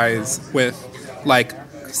empathize with like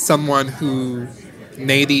someone who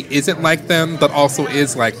maybe isn't like them, but also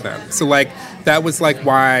is like them. So like that was like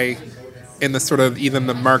why in the sort of even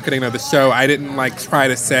the marketing of the show, I didn't like try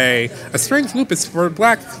to say A Strange Loop is for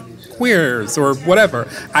black queers or whatever.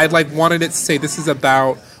 I like wanted it to say this is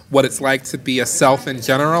about what it's like to be a self in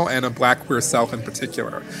general and a Black queer self in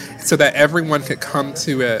particular, so that everyone could come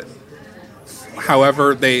to it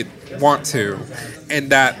however they want to,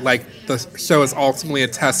 and that like the show is ultimately a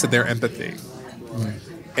test of their empathy.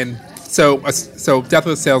 And so Death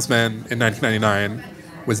of a Salesman in 1999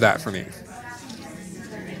 was that for me.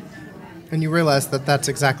 And you realize that that's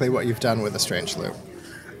exactly what you've done with A Strange Loop.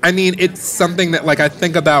 I mean, it's something that like I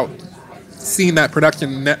think about seeing that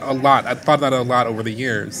production a lot. I've thought about it a lot over the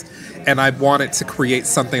years, and I wanted to create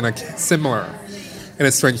something like similar in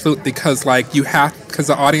A Strange Loop because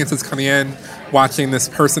the audience is coming in watching this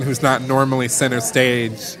person who's not normally center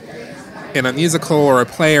stage in a musical or a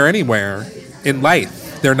play or anywhere in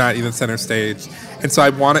life. They're not even center stage, and so I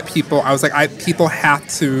wanted people. I was like, people have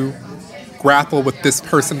to grapple with this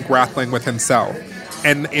person grappling with himself,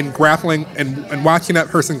 and in grappling and watching that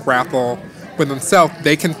person grapple with himself,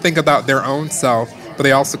 they can think about their own self, but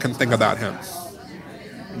they also can think about him.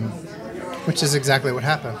 Which is exactly what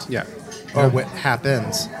happened. Yeah. Or what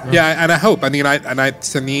happens. Yeah, and I hope. I mean,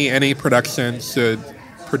 to me, any production should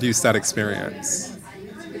produce that experience.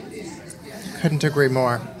 Couldn't agree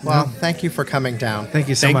more. Well, thank you for coming down. Thank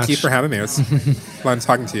you so much. Thank you for having me. It was fun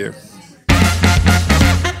talking to you.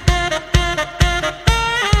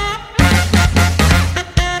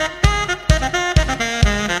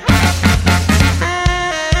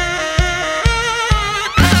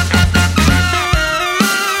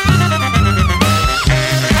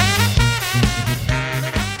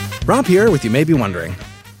 Rob here with You May Be Wondering.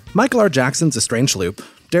 Michael R. Jackson's A Strange Loop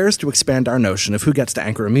dares to expand our notion of who gets to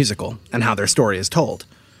anchor a musical and how their story is told.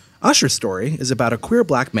 Usher's story is about a queer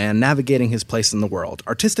Black man navigating his place in the world,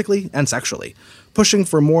 artistically and sexually, pushing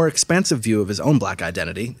for a more expansive view of his own Black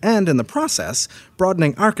identity, and in the process,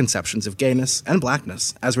 broadening our conceptions of gayness and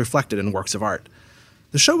Blackness as reflected in works of art.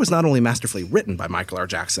 The show is not only masterfully written by Michael R.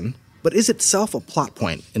 Jackson, but is itself a plot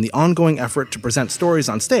point in the ongoing effort to present stories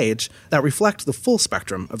on stage that reflect the full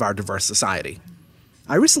spectrum of our diverse society.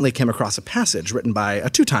 I recently came across a passage written by a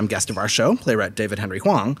two-time guest of our show, playwright David Henry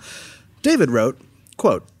Hwang. David wrote,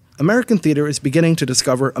 quote, "American theater is beginning to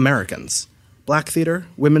discover Americans. Black theater,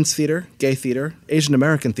 women's theater, gay theater, Asian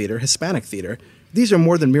American theater, Hispanic theater, these are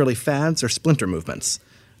more than merely fads or splinter movements.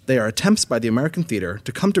 They are attempts by the American theater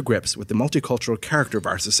to come to grips with the multicultural character of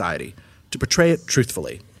our society, to portray it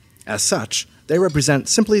truthfully. As such, they represent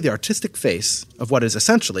simply the artistic face of what is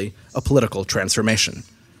essentially a political transformation."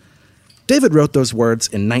 David wrote those words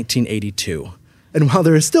in 1982, and while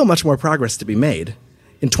there is still much more progress to be made,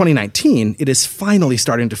 in 2019, it is finally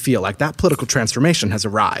starting to feel like that political transformation has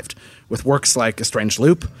arrived, with works like A Strange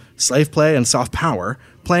Loop, Slave Play, and Soft Power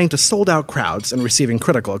playing to sold-out crowds and receiving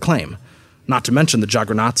critical acclaim, not to mention the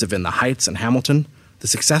juggernauts of In the Heights and Hamilton, the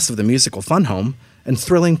success of the musical Fun Home, and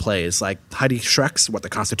thrilling plays like Heidi Schreck's What the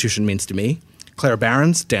Constitution Means to Me, Claire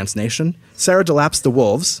Barron's Dance Nation, Sarah DeLapp's The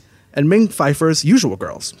Wolves, and Ming Pfeiffer's Usual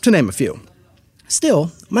Girls, to name a few.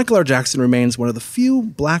 Still, Michael R. Jackson remains one of the few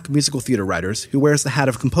Black musical theater writers who wears the hat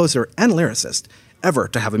of composer and lyricist ever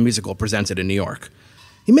to have a musical presented in New York.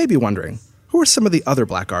 You may be wondering, who are some of the other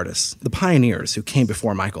Black artists, the pioneers who came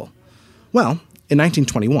before Michael? Well, in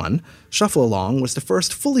 1921, Shuffle Along was the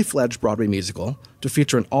first fully-fledged Broadway musical to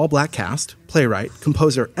feature an all-Black cast, playwright,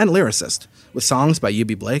 composer, and lyricist, with songs by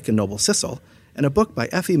U.B. Blake and Noble Sissle, and a book by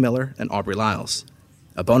Effie Miller and Aubrey Lyles.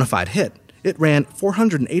 A bona fide hit, it ran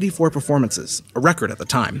 484 performances, a record at the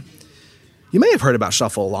time. You may have heard about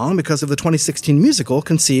Shuffle Along because of the 2016 musical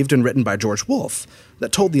conceived and written by George Wolfe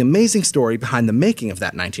that told the amazing story behind the making of that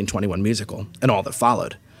 1921 musical and all that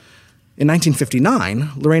followed. In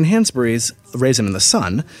 1959, Lorraine Hansberry's Raisin in the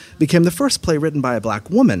Sun became the first play written by a Black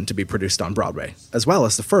woman to be produced on Broadway, as well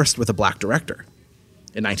as the first with a Black director.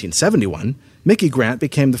 In 1971, Mickey Grant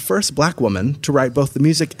became the first Black woman to write both the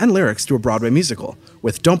music and lyrics to a Broadway musical,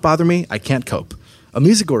 with Don't Bother Me, I Can't Cope, a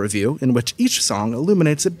musical review in which each song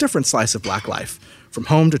illuminates a different slice of Black life, from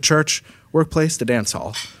home to church, workplace to dance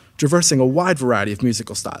hall, traversing a wide variety of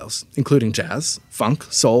musical styles, including jazz, funk,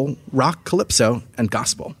 soul, rock, calypso, and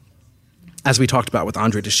gospel. As we talked about with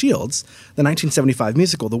Andre DeShields, the 1975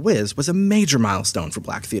 musical The Wiz was a major milestone for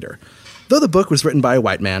Black theater. Though the book was written by a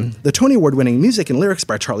white man, the Tony Award-winning music and lyrics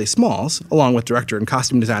by Charlie Smalls, along with director and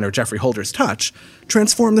costume designer Jeffrey Holder's touch,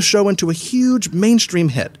 transformed the show into a huge mainstream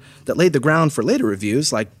hit that laid the ground for later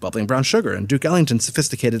reviews like Bubbling Brown Sugar and Duke Ellington's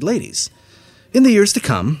Sophisticated Ladies. In the years to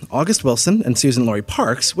come, August Wilson and Susan Laurie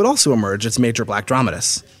Parks would also emerge as major Black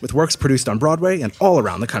dramatists, with works produced on Broadway and all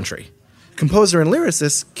around the country. Composer and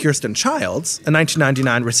lyricist Kirsten Childs, a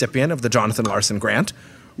 1999 recipient of the Jonathan Larson Grant,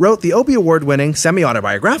 wrote the Obie Award-winning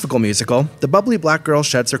semi-autobiographical musical The Bubbly Black Girl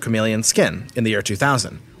Sheds Her Chameleon Skin in the year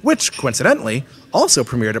 2000, which, coincidentally, also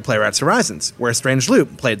premiered at Playwrights Horizons, where A Strange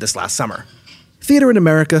Loop played this last summer. Theater in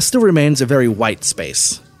America still remains a very white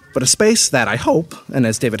space, but a space that I hope, and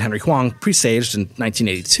as David Henry Hwang presaged in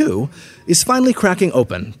 1982, is finally cracking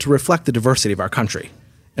open to reflect the diversity of our country.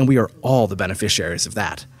 And we are all the beneficiaries of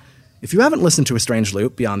that. If you haven't listened to A Strange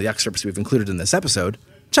Loop beyond the excerpts we've included in this episode,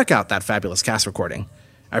 check out that fabulous cast recording.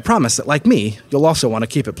 I promise that, like me, you'll also want to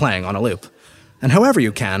keep it playing on a loop. And however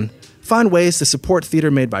you can, find ways to support theater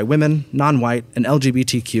made by women, non-white, and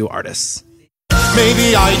LGBTQ artists.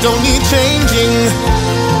 Maybe I don't need changing.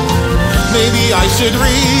 Maybe I should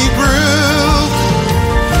regroup.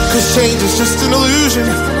 'Cause change is just an illusion.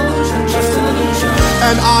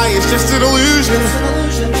 And I is just an illusion.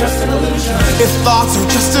 If thoughts are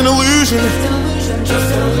just an illusion.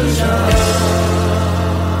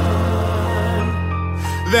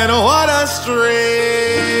 Then what a strange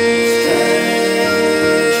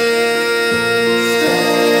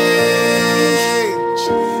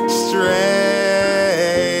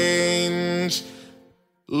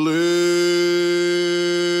loop.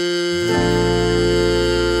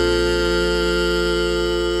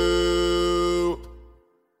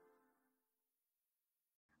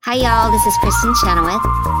 Hi, y'all. This is Kristen Chenoweth.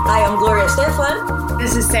 Hi, I'm Gloria Estefan.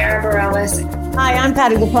 This is Sarah Bareilles. Hi, I'm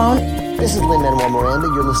Patti LuPone. This is Lin-Manuel Miranda.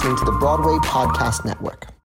 You're listening to the Broadway Podcast Network.